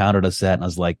ago they counted us at, and I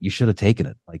was like, you should have taken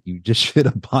it. Like you just should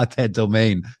have bought that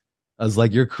domain. I was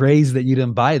like, you're crazy that you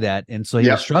didn't buy that. And so he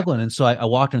was struggling, and so I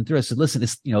walked him through. I said, listen,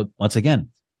 it's once again.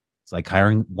 It's like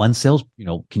hiring one sales,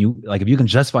 can you, like, if you can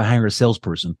justify hiring a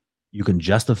salesperson, you can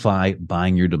justify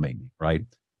buying your domain, right?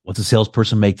 What's a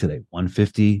salesperson make today?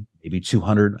 150, maybe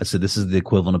 200. I said, this is the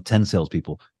equivalent of 10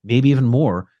 salespeople, maybe even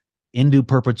more, into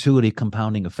perpetuity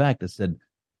compounding effect. I said,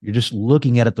 you're just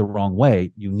looking at it the wrong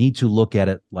way. You need to look at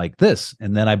it like this.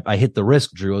 And then I hit the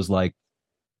risk, Drew. I was like,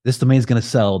 this domain is going to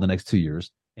sell the next 2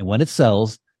 years. And when it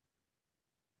sells,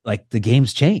 like the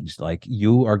game's changed. Like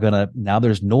you are now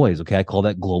there's noise. Okay. I call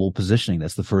that global positioning.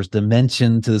 That's the first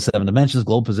dimension to the 7 dimensions,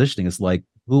 global positioning. It's like,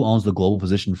 who owns the global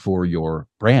position for your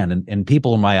brand? And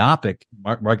people are myopic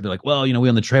market. They're like, well, we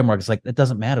own the trademark. It's like, that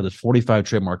doesn't matter. There's 45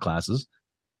 trademark classes.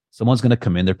 Someone's going to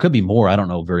come in. There could be more. I don't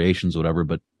know, variations, whatever,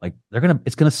 but like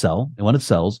it's going to sell. And when it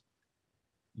sells,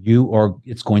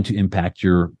 it's going to impact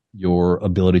your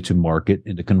ability to market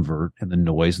and to convert, and the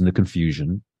noise and the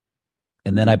confusion.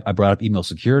 And then I brought up email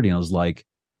security, and I was like,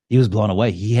 he was blown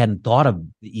away. He hadn't thought of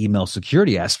the email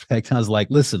security aspect. And I was like,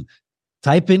 listen,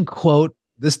 type in quote,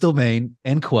 this domain,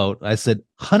 end quote. I said,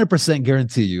 100%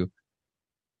 guarantee you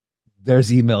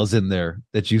there's emails in there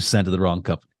that you sent to the wrong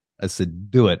company. I said,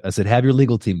 do it. I said, have your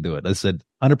legal team do it. I said,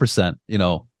 100%,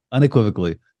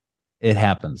 unequivocally, it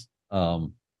happens. So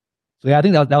yeah, I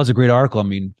think that was a great article. I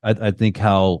mean, I think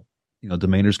how,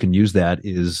 domainers can use that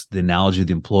is the analogy of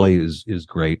the employee is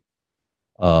great.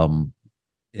 And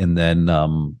then,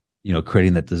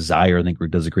 creating that desire. I think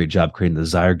Rick does a great job creating the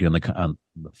desire, getting on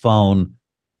the phone,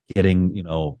 getting,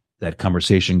 that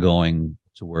conversation going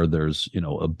to where there's,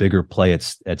 a bigger play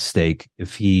at stake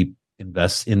if he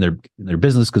invests in their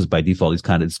business, because by default, it's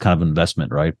kind of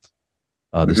investment, right?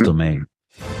 This domain.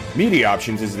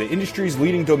 MediaOptions is the industry's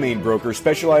leading domain broker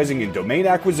specializing in domain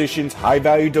acquisitions,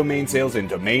 high-value domain sales, and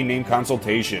domain name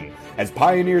consultation. As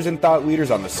pioneers and thought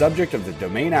leaders on the subject of the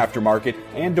domain aftermarket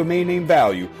and domain name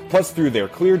value, plus through their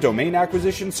clear domain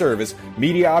acquisition service,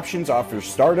 MediaOptions offers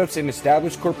startups and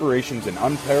established corporations an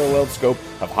unparalleled scope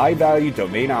of high-value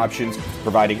domain options,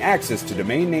 providing access to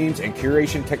domain names and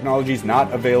curation technologies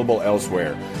not available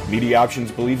elsewhere.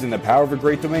 MediaOptions believes in the power of a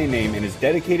great domain name and is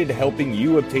dedicated to helping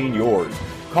you obtain yours.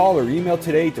 Call or email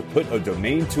today to put a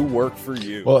domain to work for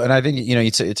you. Well, and I think,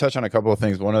 you touch on a couple of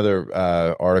things. One other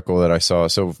article that I saw.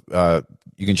 So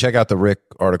you can check out the Rick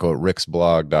article at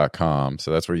ricksblog.com.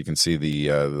 So that's where you can see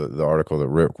the article that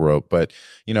Rick wrote. But,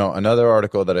 another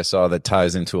article that I saw that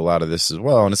ties into a lot of this as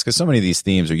well, and it's because so many of these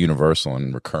themes are universal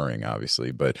and recurring,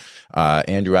 obviously. But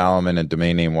Andrew Alleman at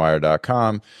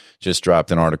DomainNameWire.com just dropped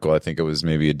an article, I think it was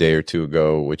maybe a day or two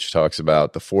ago, which talks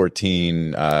about the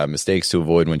 14 mistakes to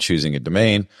avoid when choosing a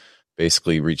domain.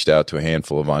 basically reached out to a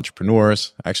handful of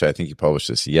entrepreneurs. Actually, I think he published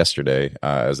this yesterday,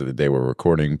 as of the day we're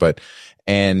recording.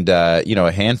 And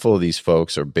a handful of these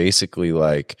folks are basically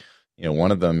like,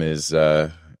 one of them is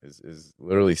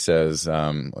literally says,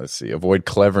 let's see, avoid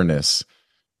cleverness,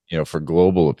 for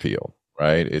global appeal.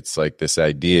 Right. It's like this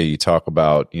idea you talk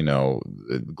about,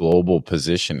 global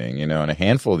positioning, and a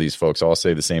handful of these folks all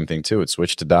say the same thing too. It's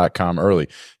switch to .com early,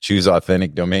 choose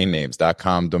authentic domain names.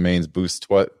 .com domains boost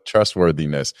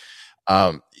trustworthiness.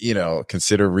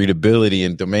 Consider readability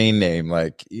and domain name,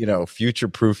 like, future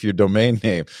proof your domain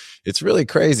name. It's really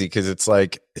crazy because it's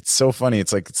like, it's so funny.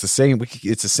 It's like, it's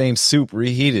the same soup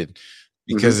reheated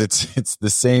because it's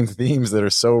the same themes that are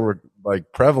so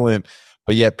prevalent,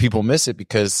 but yet people miss it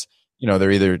because,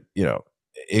 they're either,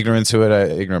 ignorant to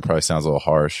it. Ignorant probably sounds a little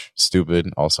harsh,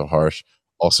 stupid, also harsh,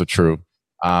 also true,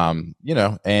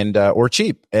 or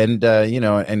cheap. And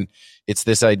it's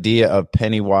this idea of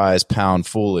penny wise, pound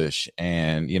foolish,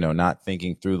 and, not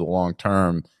thinking through the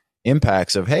long-term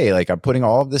impacts of, hey, like I'm putting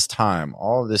all of this time,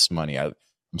 all of this money. I'm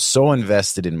so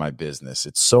invested in my business.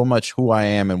 It's so much who I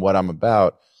am and what I'm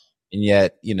about. And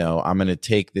yet, I'm going to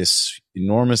take this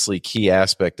enormously key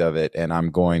aspect of it and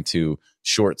I'm going to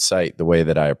short sight the way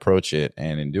that I approach it.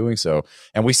 And in doing so,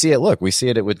 and we see it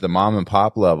with the mom and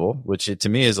pop level, which to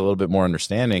me is a little bit more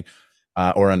understanding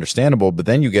or understandable. But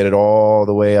then you get it all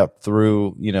the way up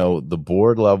through, the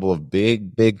board level of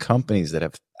big companies that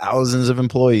have thousands of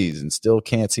employees and still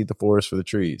can't see the forest for the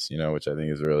trees, which I think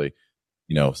is really,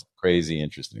 crazy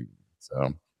interesting.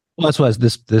 So. Well, that's why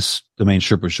this domain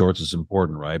Sherpa Shorts is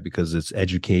important, right? Because it's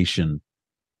education,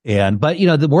 but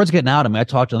the word's getting out. I mean, I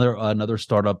talked to another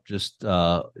startup just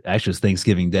actually it's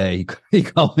Thanksgiving Day. He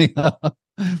called me up.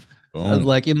 I was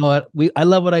like, you know what? I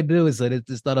love what I do. I said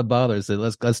it's not a bother. I said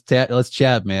let's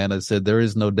chat, man. I said there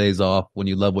is no days off when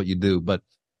you love what you do. But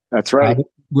that's right. We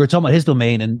were talking about his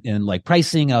domain and like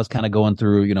pricing. I was kind of going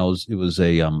through, it was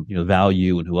a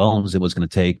value and who owns it, what's going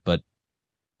to take, but.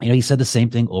 He said the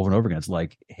same thing over and over again. It's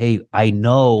like, hey, I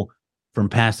know from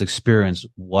past experience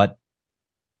what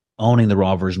owning the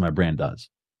raw version of my brand does,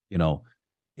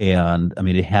 and I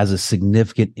mean, it has a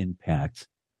significant impact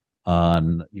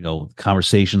on,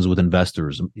 conversations with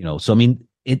investors, so I mean,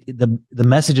 the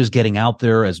message is getting out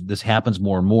there as this happens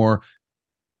more and more.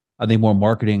 I think more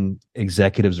marketing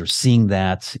executives are seeing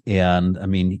that. And I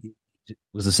mean, it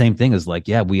was the same thing as like,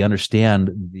 yeah, we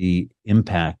understand the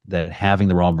impact that having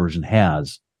the raw version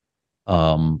has.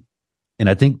 And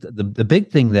I think the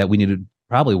big thing that we need to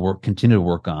probably continue to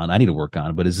work on, I need to work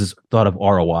on, but is this thought of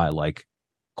ROI, like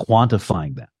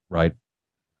quantifying that, right?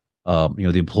 The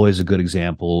employee is a good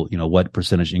example. What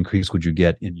percentage increase would you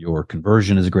get in your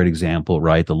conversion is a great example,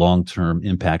 right? The long-term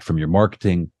impact from your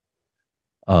marketing.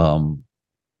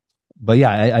 But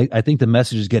yeah, I think the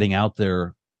message is getting out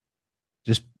there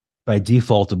just by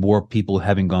default to more people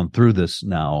having gone through this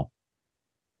now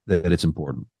that it's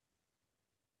important.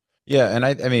 Yeah, and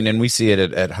I mean, and we see it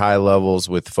at high levels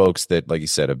with folks that, like you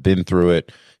said, have been through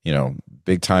it.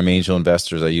 Big time angel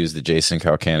investors. I use the Jason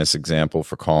Calacanis example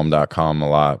for Calm.com a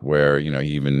lot, where he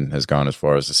even has gone as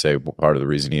far as to say part of the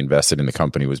reason he invested in the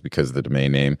company was because of the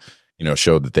domain name.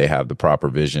 Showed that they have the proper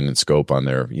vision and scope on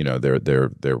their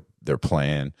their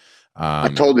plan. I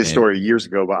told this story years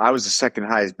ago, but I was the second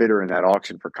highest bidder in that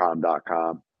auction for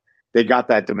Calm.com. They got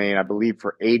that domain, I believe,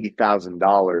 for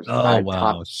 $80,000. Oh,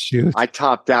 wow. Shoot. I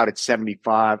topped out at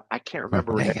 75. I can't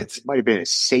remember. It might have been a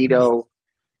Sato.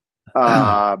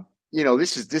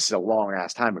 This is a long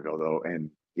ass time ago though. And,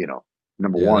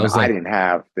 number one, I didn't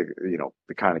have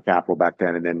the kind of capital back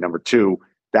then. And then number two,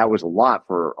 that was a lot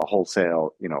for a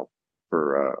wholesale,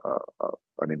 for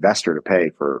an investor to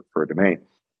pay for a domain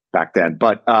back then.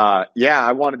 But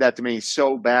I wanted that domain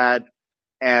so bad.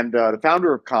 And the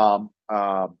founder of Calm,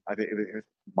 I think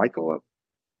Michael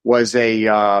was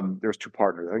there's two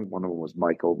partners. I think one of them was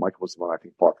Michael. Michael was the one I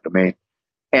think bought the domain.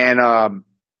 And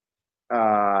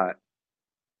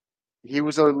he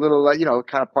was a little,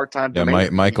 kind of part-time. Yeah,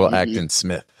 Michael Acton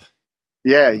Smith.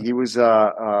 Yeah, he was.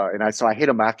 And I hit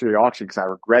him after the auction because I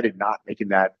regretted not making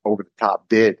that over the top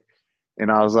bid.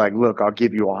 And I was like, look, I'll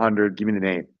give you 100. Give me the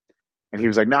name. And he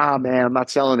was like, nah, man, I'm not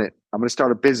selling it. I'm going to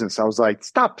start a business. I was like,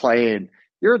 stop playing.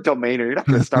 You're a domainer. You're not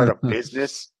going to start a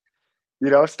business.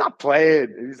 Stop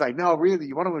playing. And he's like, no, really,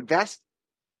 you want to invest?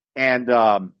 And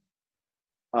I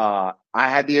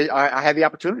had the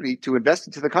opportunity to invest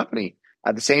into the company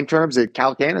at the same terms that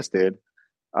Calacanis did.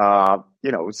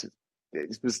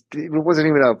 It wasn't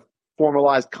even a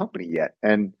formalized company yet.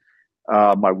 And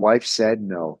my wife said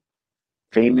no.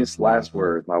 Famous last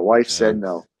words. My wife said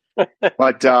no.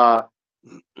 But hell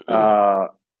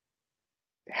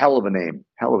of a name,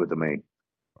 hell of a domain.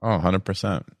 Oh,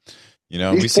 100%. You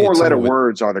know, we These see it too 4-letter with-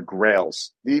 words are the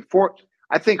grails.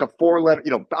 I think a 4-letter,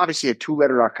 obviously a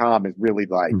 2-letter.com is really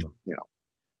like,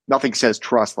 nothing says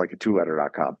trust like a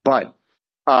 2-letter.com. But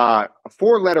a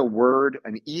 4-letter word,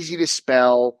 an easy to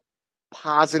spell,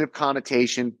 positive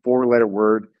connotation, 4-letter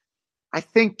word. I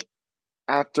think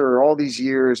after all these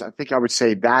years, I think I would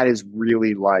say that is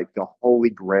really like the holy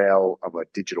grail of a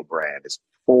digital brand. Is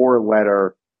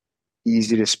 4-letter,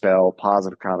 easy to spell,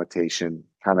 positive connotation,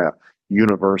 kind of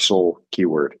universal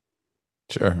keyword.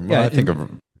 Sure. Well, I think of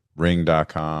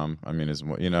ring.com. I mean, there's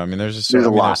just there's a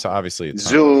lot. There's obviously a ton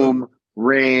Zoom,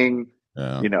 Ring,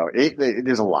 yeah.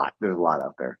 There's a lot. There's a lot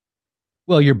out there.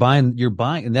 Well, you're buying,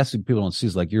 and that's what people don't see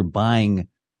is like you're buying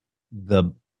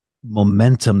the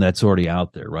momentum that's already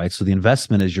out there, right? So the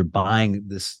investment is you're buying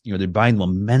this, they're buying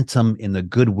momentum in the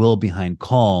goodwill behind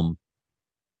Calm.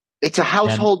 It's a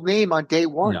household name on day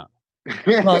one. Yeah.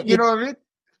 Well, you know what I mean?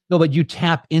 No, but you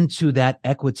tap into that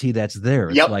equity that's there.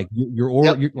 It's like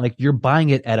you're buying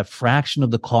it at a fraction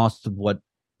of the cost of what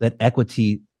that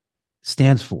equity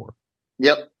stands for.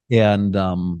 Yep. And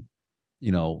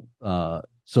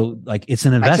so like it's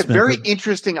an investment. That's a very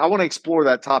interesting. I want to explore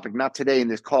that topic, not today in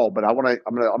this call, but I'm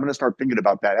gonna start thinking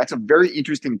about that. That's a very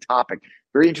interesting topic,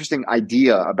 very interesting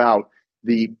idea about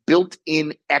the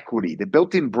built-in equity, the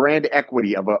built-in brand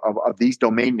equity of these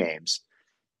domain names,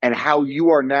 and how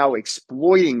you are now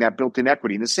exploiting that built-in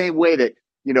equity in the same way that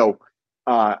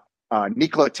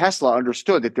Nikola Tesla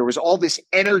understood that there was all this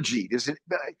energy.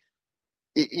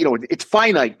 It's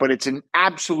finite, but it's an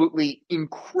absolutely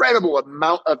incredible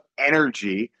amount of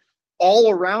energy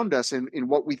all around us in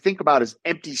what we think about as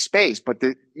empty space. But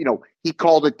he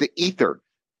called it the ether,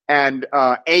 and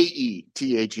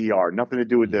AETHER, nothing to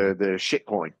do with the shit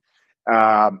coin.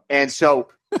 And so,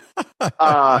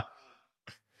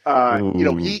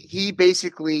 he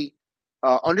basically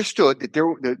understood that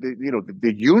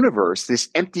the universe, this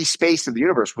empty space of the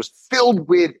universe, was filled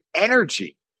with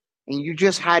energy. And you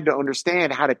just had to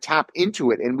understand how to tap into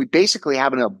it. And we basically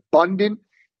have an abundant,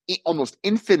 almost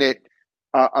infinite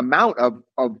amount of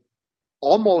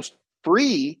almost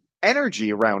free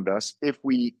energy around us if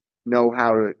we know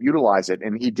how to utilize it.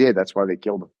 And he did. That's why they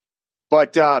killed him.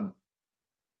 But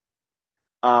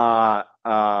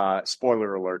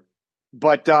spoiler alert.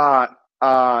 But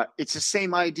it's the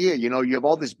same idea. You have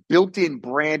all this built-in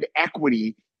brand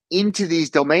equity into these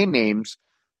domain names.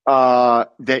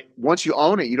 That once you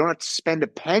own it, you don't have to spend a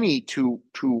penny to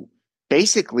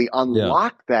basically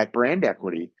unlock that brand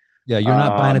equity. Yeah, you're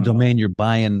not buying a domain; you're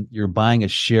buying a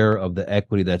share of the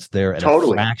equity that's there at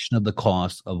a fraction of the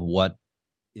cost of what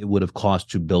it would have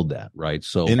cost to build that, right?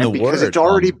 So, because it's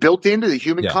already built into the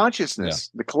human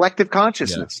consciousness, the collective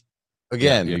consciousness. Yeah.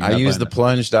 Again, I use the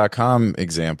Plunge.com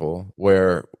example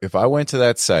where if I went to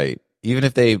that site, even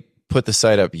if they put the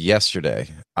site up yesterday,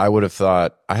 I would have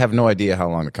thought, I have no idea how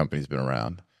long the company's been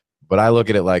around, but I look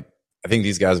at it like, I think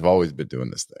these guys have always been doing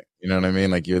this thing. You know what I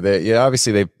mean? Like you're there. Yeah,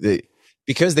 obviously they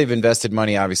because they've invested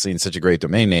money, obviously in such a great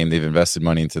domain name, they've invested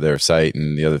money into their site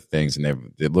and the other things.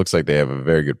 And it looks like they have a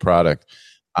very good product.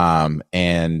 Again,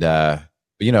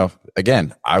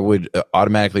 I would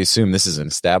automatically assume this is an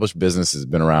established business that's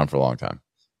been around for a long time.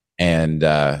 And,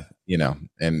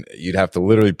 and you'd have to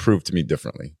literally prove to me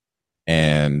differently.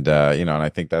 And and I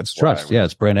think that's trust. Yeah,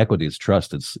 it's brand equity. It's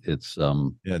trust. It's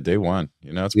day one.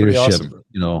 It's pretty awesome.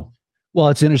 Well,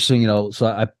 it's interesting.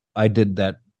 So I did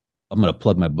that. I'm going to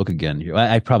plug my book again here.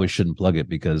 I probably shouldn't plug it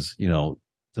because the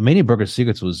Mania Broker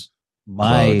Secrets was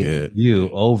my view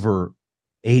over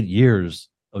 8 years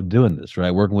of doing this.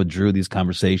 Right, working with Drew, these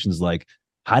conversations like,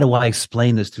 how do I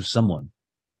explain this to someone?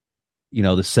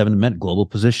 The 7 meant global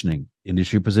positioning,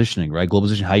 industry positioning, right? Global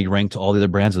positioning, how you rank to all the other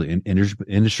brands,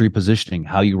 industry positioning,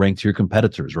 how you rank to your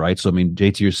competitors, right? So, I mean,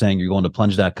 JT, you're saying you're going to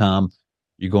plunge.com,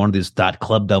 you're going to this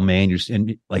 .club domain,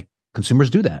 and like consumers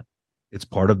do that. It's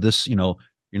part of this,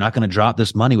 you're not going to drop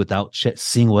this money without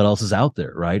seeing what else is out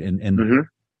there, right? And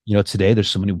today there's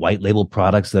so many white label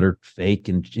products that are fake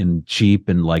and cheap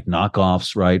and like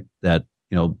knockoffs, right? That,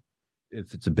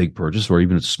 if it's a big purchase or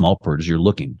even a small purchase, you're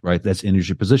looking, right? That's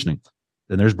industry positioning.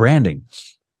 Then there's branding,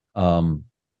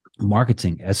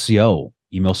 marketing, SEO,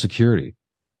 email security.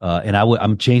 And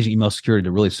I'm changing email security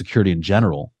to really security in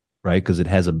general, right? Because it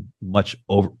has a much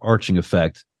overarching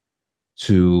effect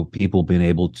to people being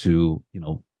able to,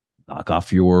 knock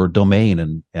off your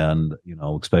domain and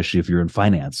especially if you're in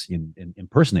finance,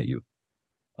 impersonate you.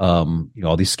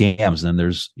 All these scams. And then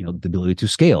there's, the ability to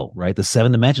scale, right? The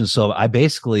 7 dimensions. So I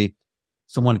basically,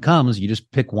 someone comes, you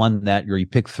just pick one or you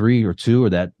pick 3 or 2 or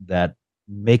that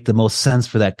make the most sense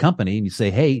for that company. And you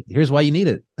say, hey, here's why you need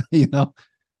it.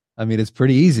 I mean, it's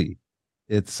pretty easy.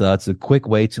 it's a quick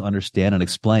way to understand and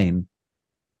explain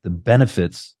the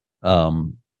benefits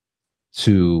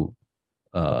to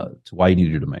why you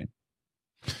need your domain.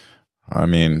 I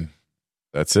mean,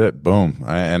 that's it. Boom.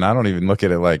 And I don't even look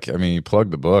at it like, I mean, you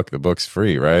plug the book's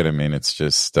free, right? I mean, it's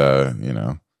just,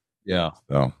 Yeah.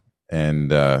 So,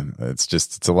 and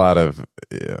it's a lot of,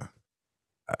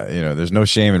 there's no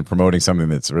shame in promoting something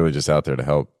that's really just out there to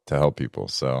help people.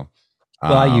 So,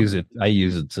 well, I use it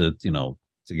to,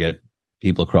 to get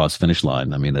people across finish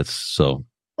line. I mean, that's so.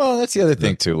 Well, that's the other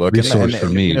thing too. Look, resource for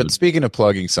me. Speaking of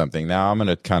plugging something, now I'm going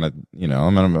to kind of,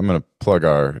 I'm going to plug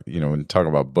our, when talk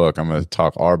about book, I'm going to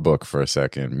talk our book for a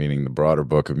second, meaning the broader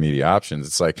book of Media Options.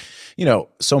 It's like,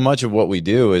 so much of what we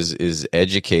do is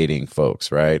educating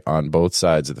folks, right, on both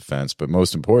sides of the fence. But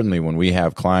most importantly, when we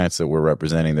have clients that we're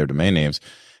representing their domain names,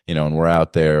 and we're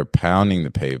out there pounding the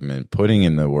pavement, putting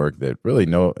in the work that really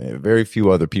very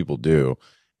few other people do.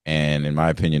 And in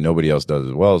my opinion, nobody else does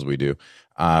as well as we do.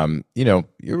 You're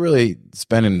really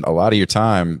spending a lot of your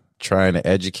time trying to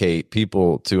educate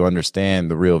people to understand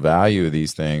the real value of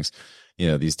these things,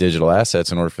 these digital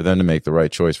assets in order for them to make the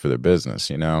right choice for their business,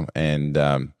 and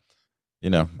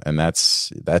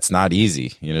that's not easy.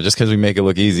 Just because we make it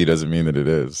look easy doesn't mean that it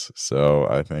is. So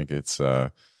I think it's,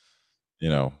 well,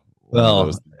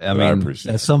 I mean,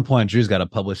 at some point, Drew's got to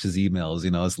publish his emails.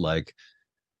 It's like,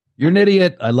 you're an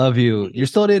idiot. I love you. You're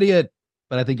still an idiot,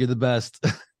 but I think you're the best.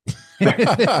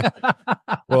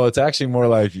 Well, it's actually more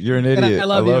like, you're an idiot. I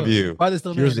love you.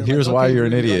 Here's why you're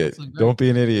an idiot. Don't be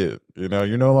an idiot.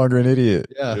 You're no longer an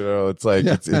idiot. Yeah. It's like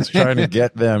it's trying to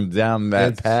get them down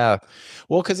that path.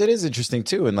 Well, because it is interesting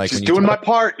too, and like just doing my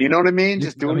part. You know what I mean?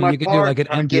 Just doing my part. Do like an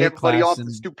MBA get everybody off and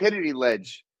the stupidity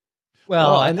ledge.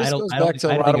 Well, and this goes back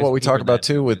to a lot of what we talk about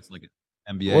too with like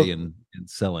an MBA and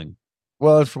selling.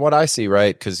 Well, from what I see,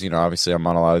 right, because, obviously I'm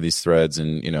on a lot of these threads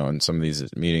and, and some of these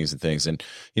meetings and things. And,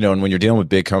 and when you're dealing with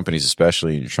big companies,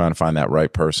 especially, you're trying to find that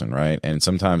right person, right? And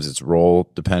sometimes it's role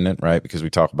dependent, right? Because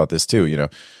we talk about this too,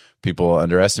 people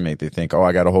underestimate. They think,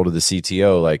 I got a hold of the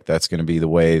CTO. Like, that's going to be the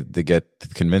way to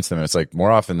convince them. And it's like, more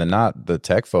often than not, the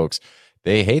tech folks,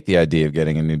 they hate the idea of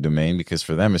getting a new domain because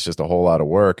for them, it's just a whole lot of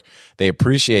work. They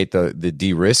appreciate the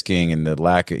de-risking and the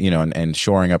lack of, and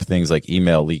shoring up things like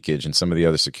email leakage and some of the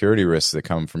other security risks that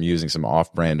come from using some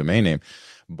off-brand domain name.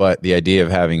 But the idea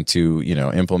of having to,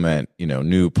 implement,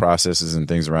 new processes and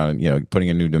things around,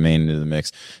 putting a new domain into the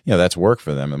mix, that's work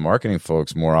for them. And marketing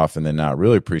folks more often than not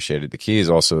really appreciate it. The key is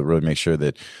also to really make sure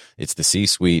that it's the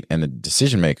C-suite and the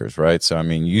decision makers, right? So, I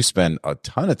mean, you spend a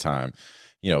ton of time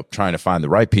trying to find the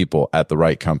right people at the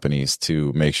right companies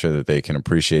to make sure that they can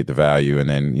appreciate the value and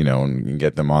then, and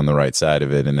get them on the right side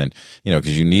of it. And then,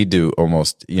 because you need to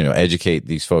almost, educate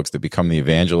these folks to become the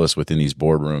evangelists within these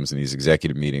boardrooms and these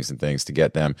executive meetings and things to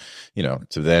get them,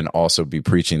 to then also be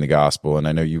preaching the gospel. And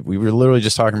I know we were literally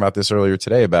just talking about this earlier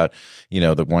today about,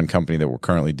 the one company that we're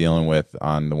currently dealing with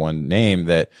on the one name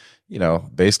that,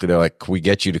 basically they're like, we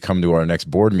get you to come to our next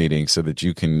board meeting so that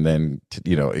you can then,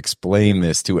 explain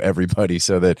this to everybody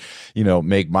so that,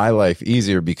 make my life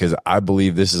easier because I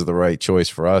believe this is the right choice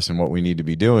for us and what we need to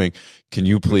be doing. Can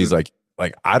you please like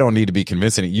I don't need to be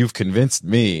convincing it. You've convinced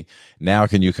me. Now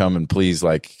can you come and please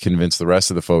convince the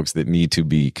rest of the folks that need to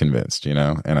be convinced,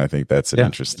 And I think that's an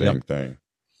interesting thing.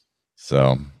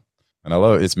 So, and I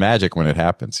love it's magic when it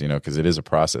happens, because it is a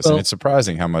process and it's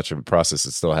surprising how much of a process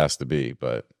it still has to be,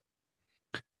 but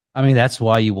I mean, that's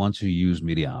why you want to use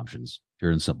Media Options,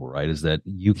 pure and simple, right? Is that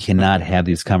you cannot have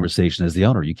these conversations as the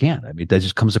owner. You can't. I mean, that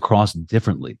just comes across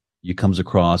differently.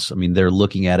 They're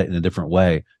looking at it in a different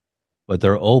way, but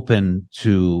they're open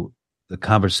to the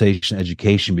conversation,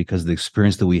 education, because of the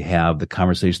experience that we have, the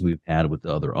conversation we've had with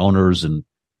the other owners and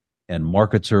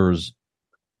marketers.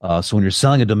 So when you're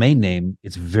selling a domain name,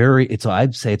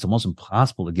 I'd say it's almost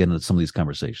impossible to get into some of these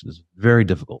conversations. It's very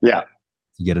difficult. Yeah.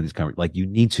 To get into these conversations. Like, you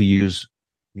need to use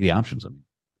Media Options.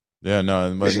 Yeah,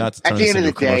 no, but not to turn this into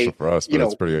a commercial for us, but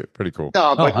it's pretty cool.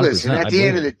 No, but listen, at the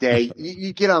end of the day,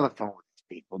 you get on the phone with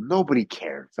these people. Nobody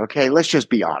cares. Okay, let's just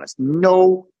be honest.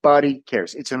 Nobody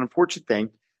cares. It's an unfortunate thing.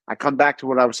 I come back to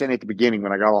what I was saying at the beginning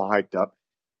when I got all hyped up.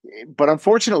 But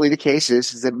unfortunately, the case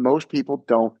is that most people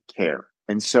don't care.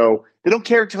 And so they don't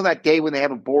care until that day when they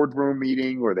have a boardroom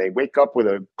meeting or they wake up with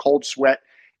a cold sweat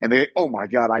and they, oh my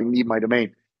God, I need my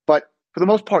domain. But for the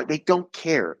most part, they don't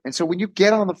care. And so when you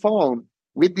get on the phone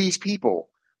with these people,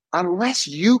 unless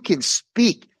you can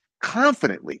speak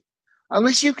confidently,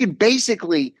 unless you can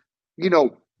basically,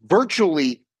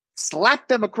 virtually slap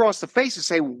them across the face and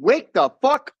say, wake the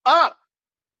fuck up.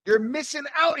 You're missing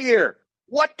out here.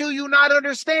 What do you not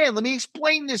understand? Let me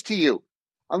explain this to you.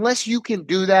 Unless you can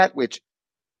do that, which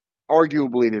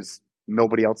arguably there's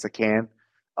nobody else that can,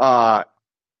 you're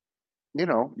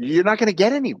not going to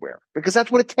get anywhere because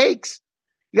that's what it takes.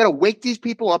 You got to wake these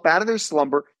people up out of their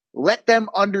slumber, let them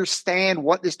understand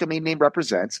what this domain name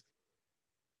represents.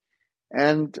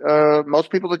 And most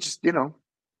people are just, they're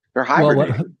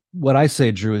hibernating. Well, what I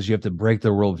say, Drew, is you have to break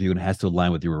their worldview and it has to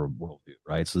align with your worldview,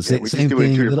 right? So the same thing,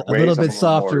 a little bit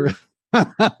softer.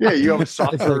 Yeah, you have a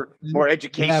softer, more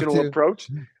educational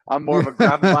approach. I'm more of a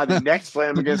grab them by the neck,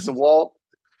 slam them against the wall.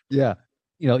 Yeah.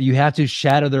 You have to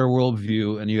shatter their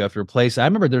worldview and you have to replace. I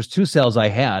remember there's 2 sales I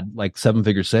had, like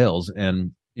 7-figure sales.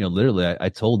 And, literally I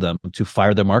told them to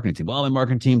fire their marketing team. Well, my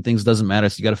marketing team thinks it doesn't matter.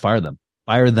 So you got to fire them.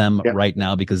 Fire them right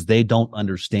now because they don't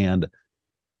understand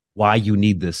why you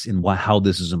need this and how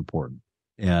this is important.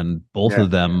 And both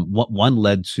of them, one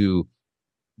led to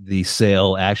the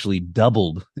sale actually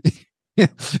doubled. We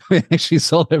actually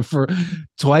sold it for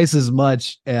twice as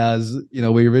much as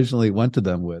we originally went to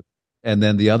them with, and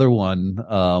then the other one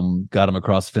got them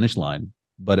across the finish line.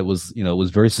 But it was it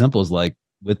was very simple. It's like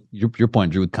with your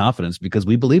point, Drew, with confidence because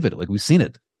we believe it, like we've seen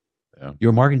it. Yeah.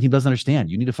 Your marketing team doesn't understand.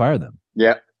 You need to fire them.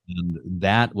 Yeah. And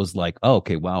that was like, oh,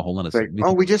 okay, wow, hold on a second.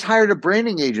 We just hired a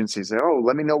branding agency. Say,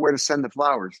 let me know where to send the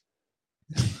flowers.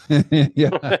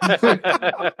 Yeah.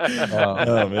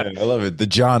 Oh man, I love it. The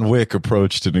John Wick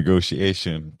approach to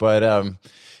negotiation. But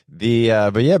yeah,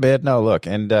 man, no, look,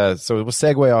 and so we'll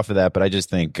segue off of that, but I just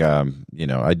think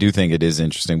I do think it is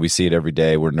interesting. We see it every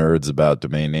day. We're nerds about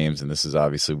domain names, and this is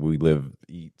obviously we live,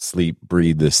 eat, sleep,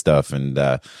 breathe this stuff, and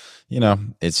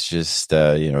it's just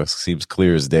it seems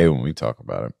clear as day when we talk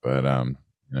about it. But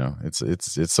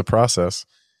it's a process.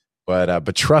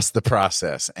 But trust the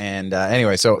process. And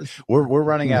anyway, so we're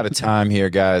running out of time here,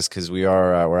 guys, because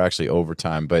we're actually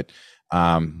overtime. But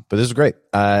this is great.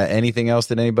 Anything else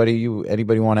that anybody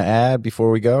want to add before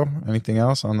we go? Anything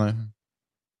else on the?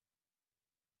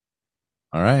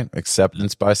 All right,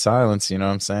 acceptance by silence. You know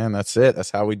what I'm saying? That's it.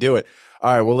 That's how we do it.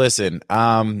 All right. Well, listen.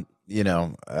 Got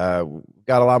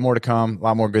a lot more to come. A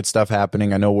lot more good stuff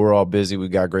happening. I know we're all busy. We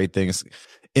got great things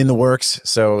in the works,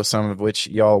 so some of which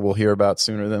y'all will hear about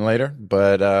sooner than later,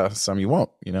 but some you won't,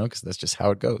 because that's just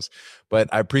how it goes. But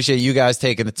I appreciate you guys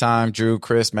taking the time. Drew,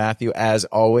 Chris, Matthew, as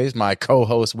always, my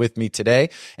co-host with me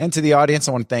today. And to the audience,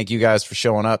 I want to thank you guys for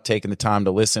showing up, taking the time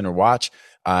to listen or watch.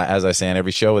 As I say on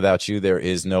every show, without you, there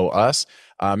is no us.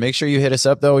 Make sure you hit us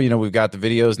up, though. We've got the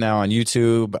videos now on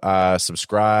YouTube.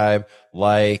 Subscribe,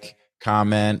 like,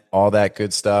 comment, all that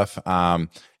good stuff.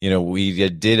 We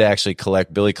did actually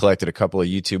Billy collected a couple of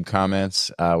YouTube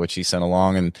comments, which he sent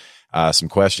along, and some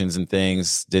questions and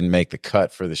things didn't make the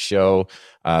cut for the show.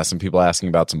 Some people asking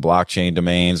about some blockchain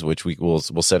domains, which we'll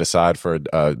set aside for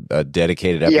a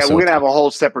dedicated episode. Yeah, we're gonna have a whole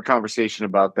separate conversation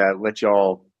about that. Let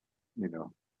y'all,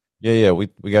 Yeah,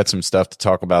 we got some stuff to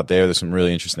talk about there. There's some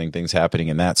really interesting things happening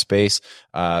in that space.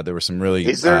 There were some really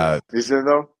is there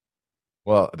though?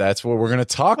 Well, that's what we're going to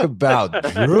talk about,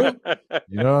 Drew.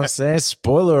 You know what I'm saying?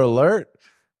 Spoiler alert.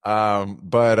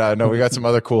 But no, we got some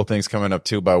other cool things coming up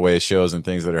too by way of shows and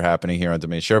things that are happening here on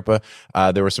Domain Sherpa.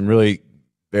 There were some really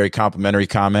very complimentary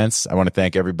comments. I want to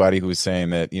thank everybody who's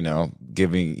saying that,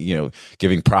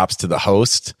 giving props to the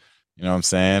host. You know what I'm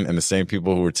saying? And the same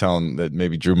people who were telling that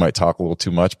maybe Drew might talk a little too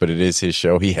much, but it is his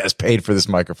show. He has paid for this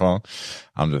microphone.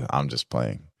 I'm just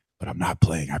playing. But I'm not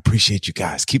playing. I appreciate you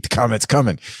guys. Keep the comments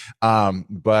coming.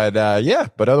 But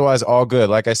otherwise all good.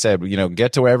 Like I said,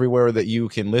 get to everywhere that you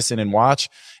can listen and watch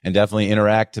and definitely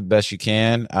interact the best you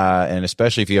can. And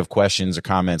especially if you have questions or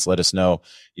comments, let us know.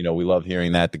 We love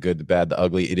hearing that, the good, the bad, the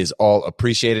ugly. It is all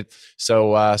appreciated.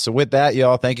 So with that,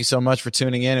 y'all, thank you so much for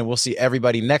tuning in, and we'll see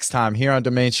everybody next time here on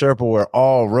Domain Sherpa, where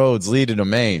all roads lead to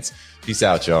domains. Peace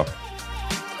out, y'all.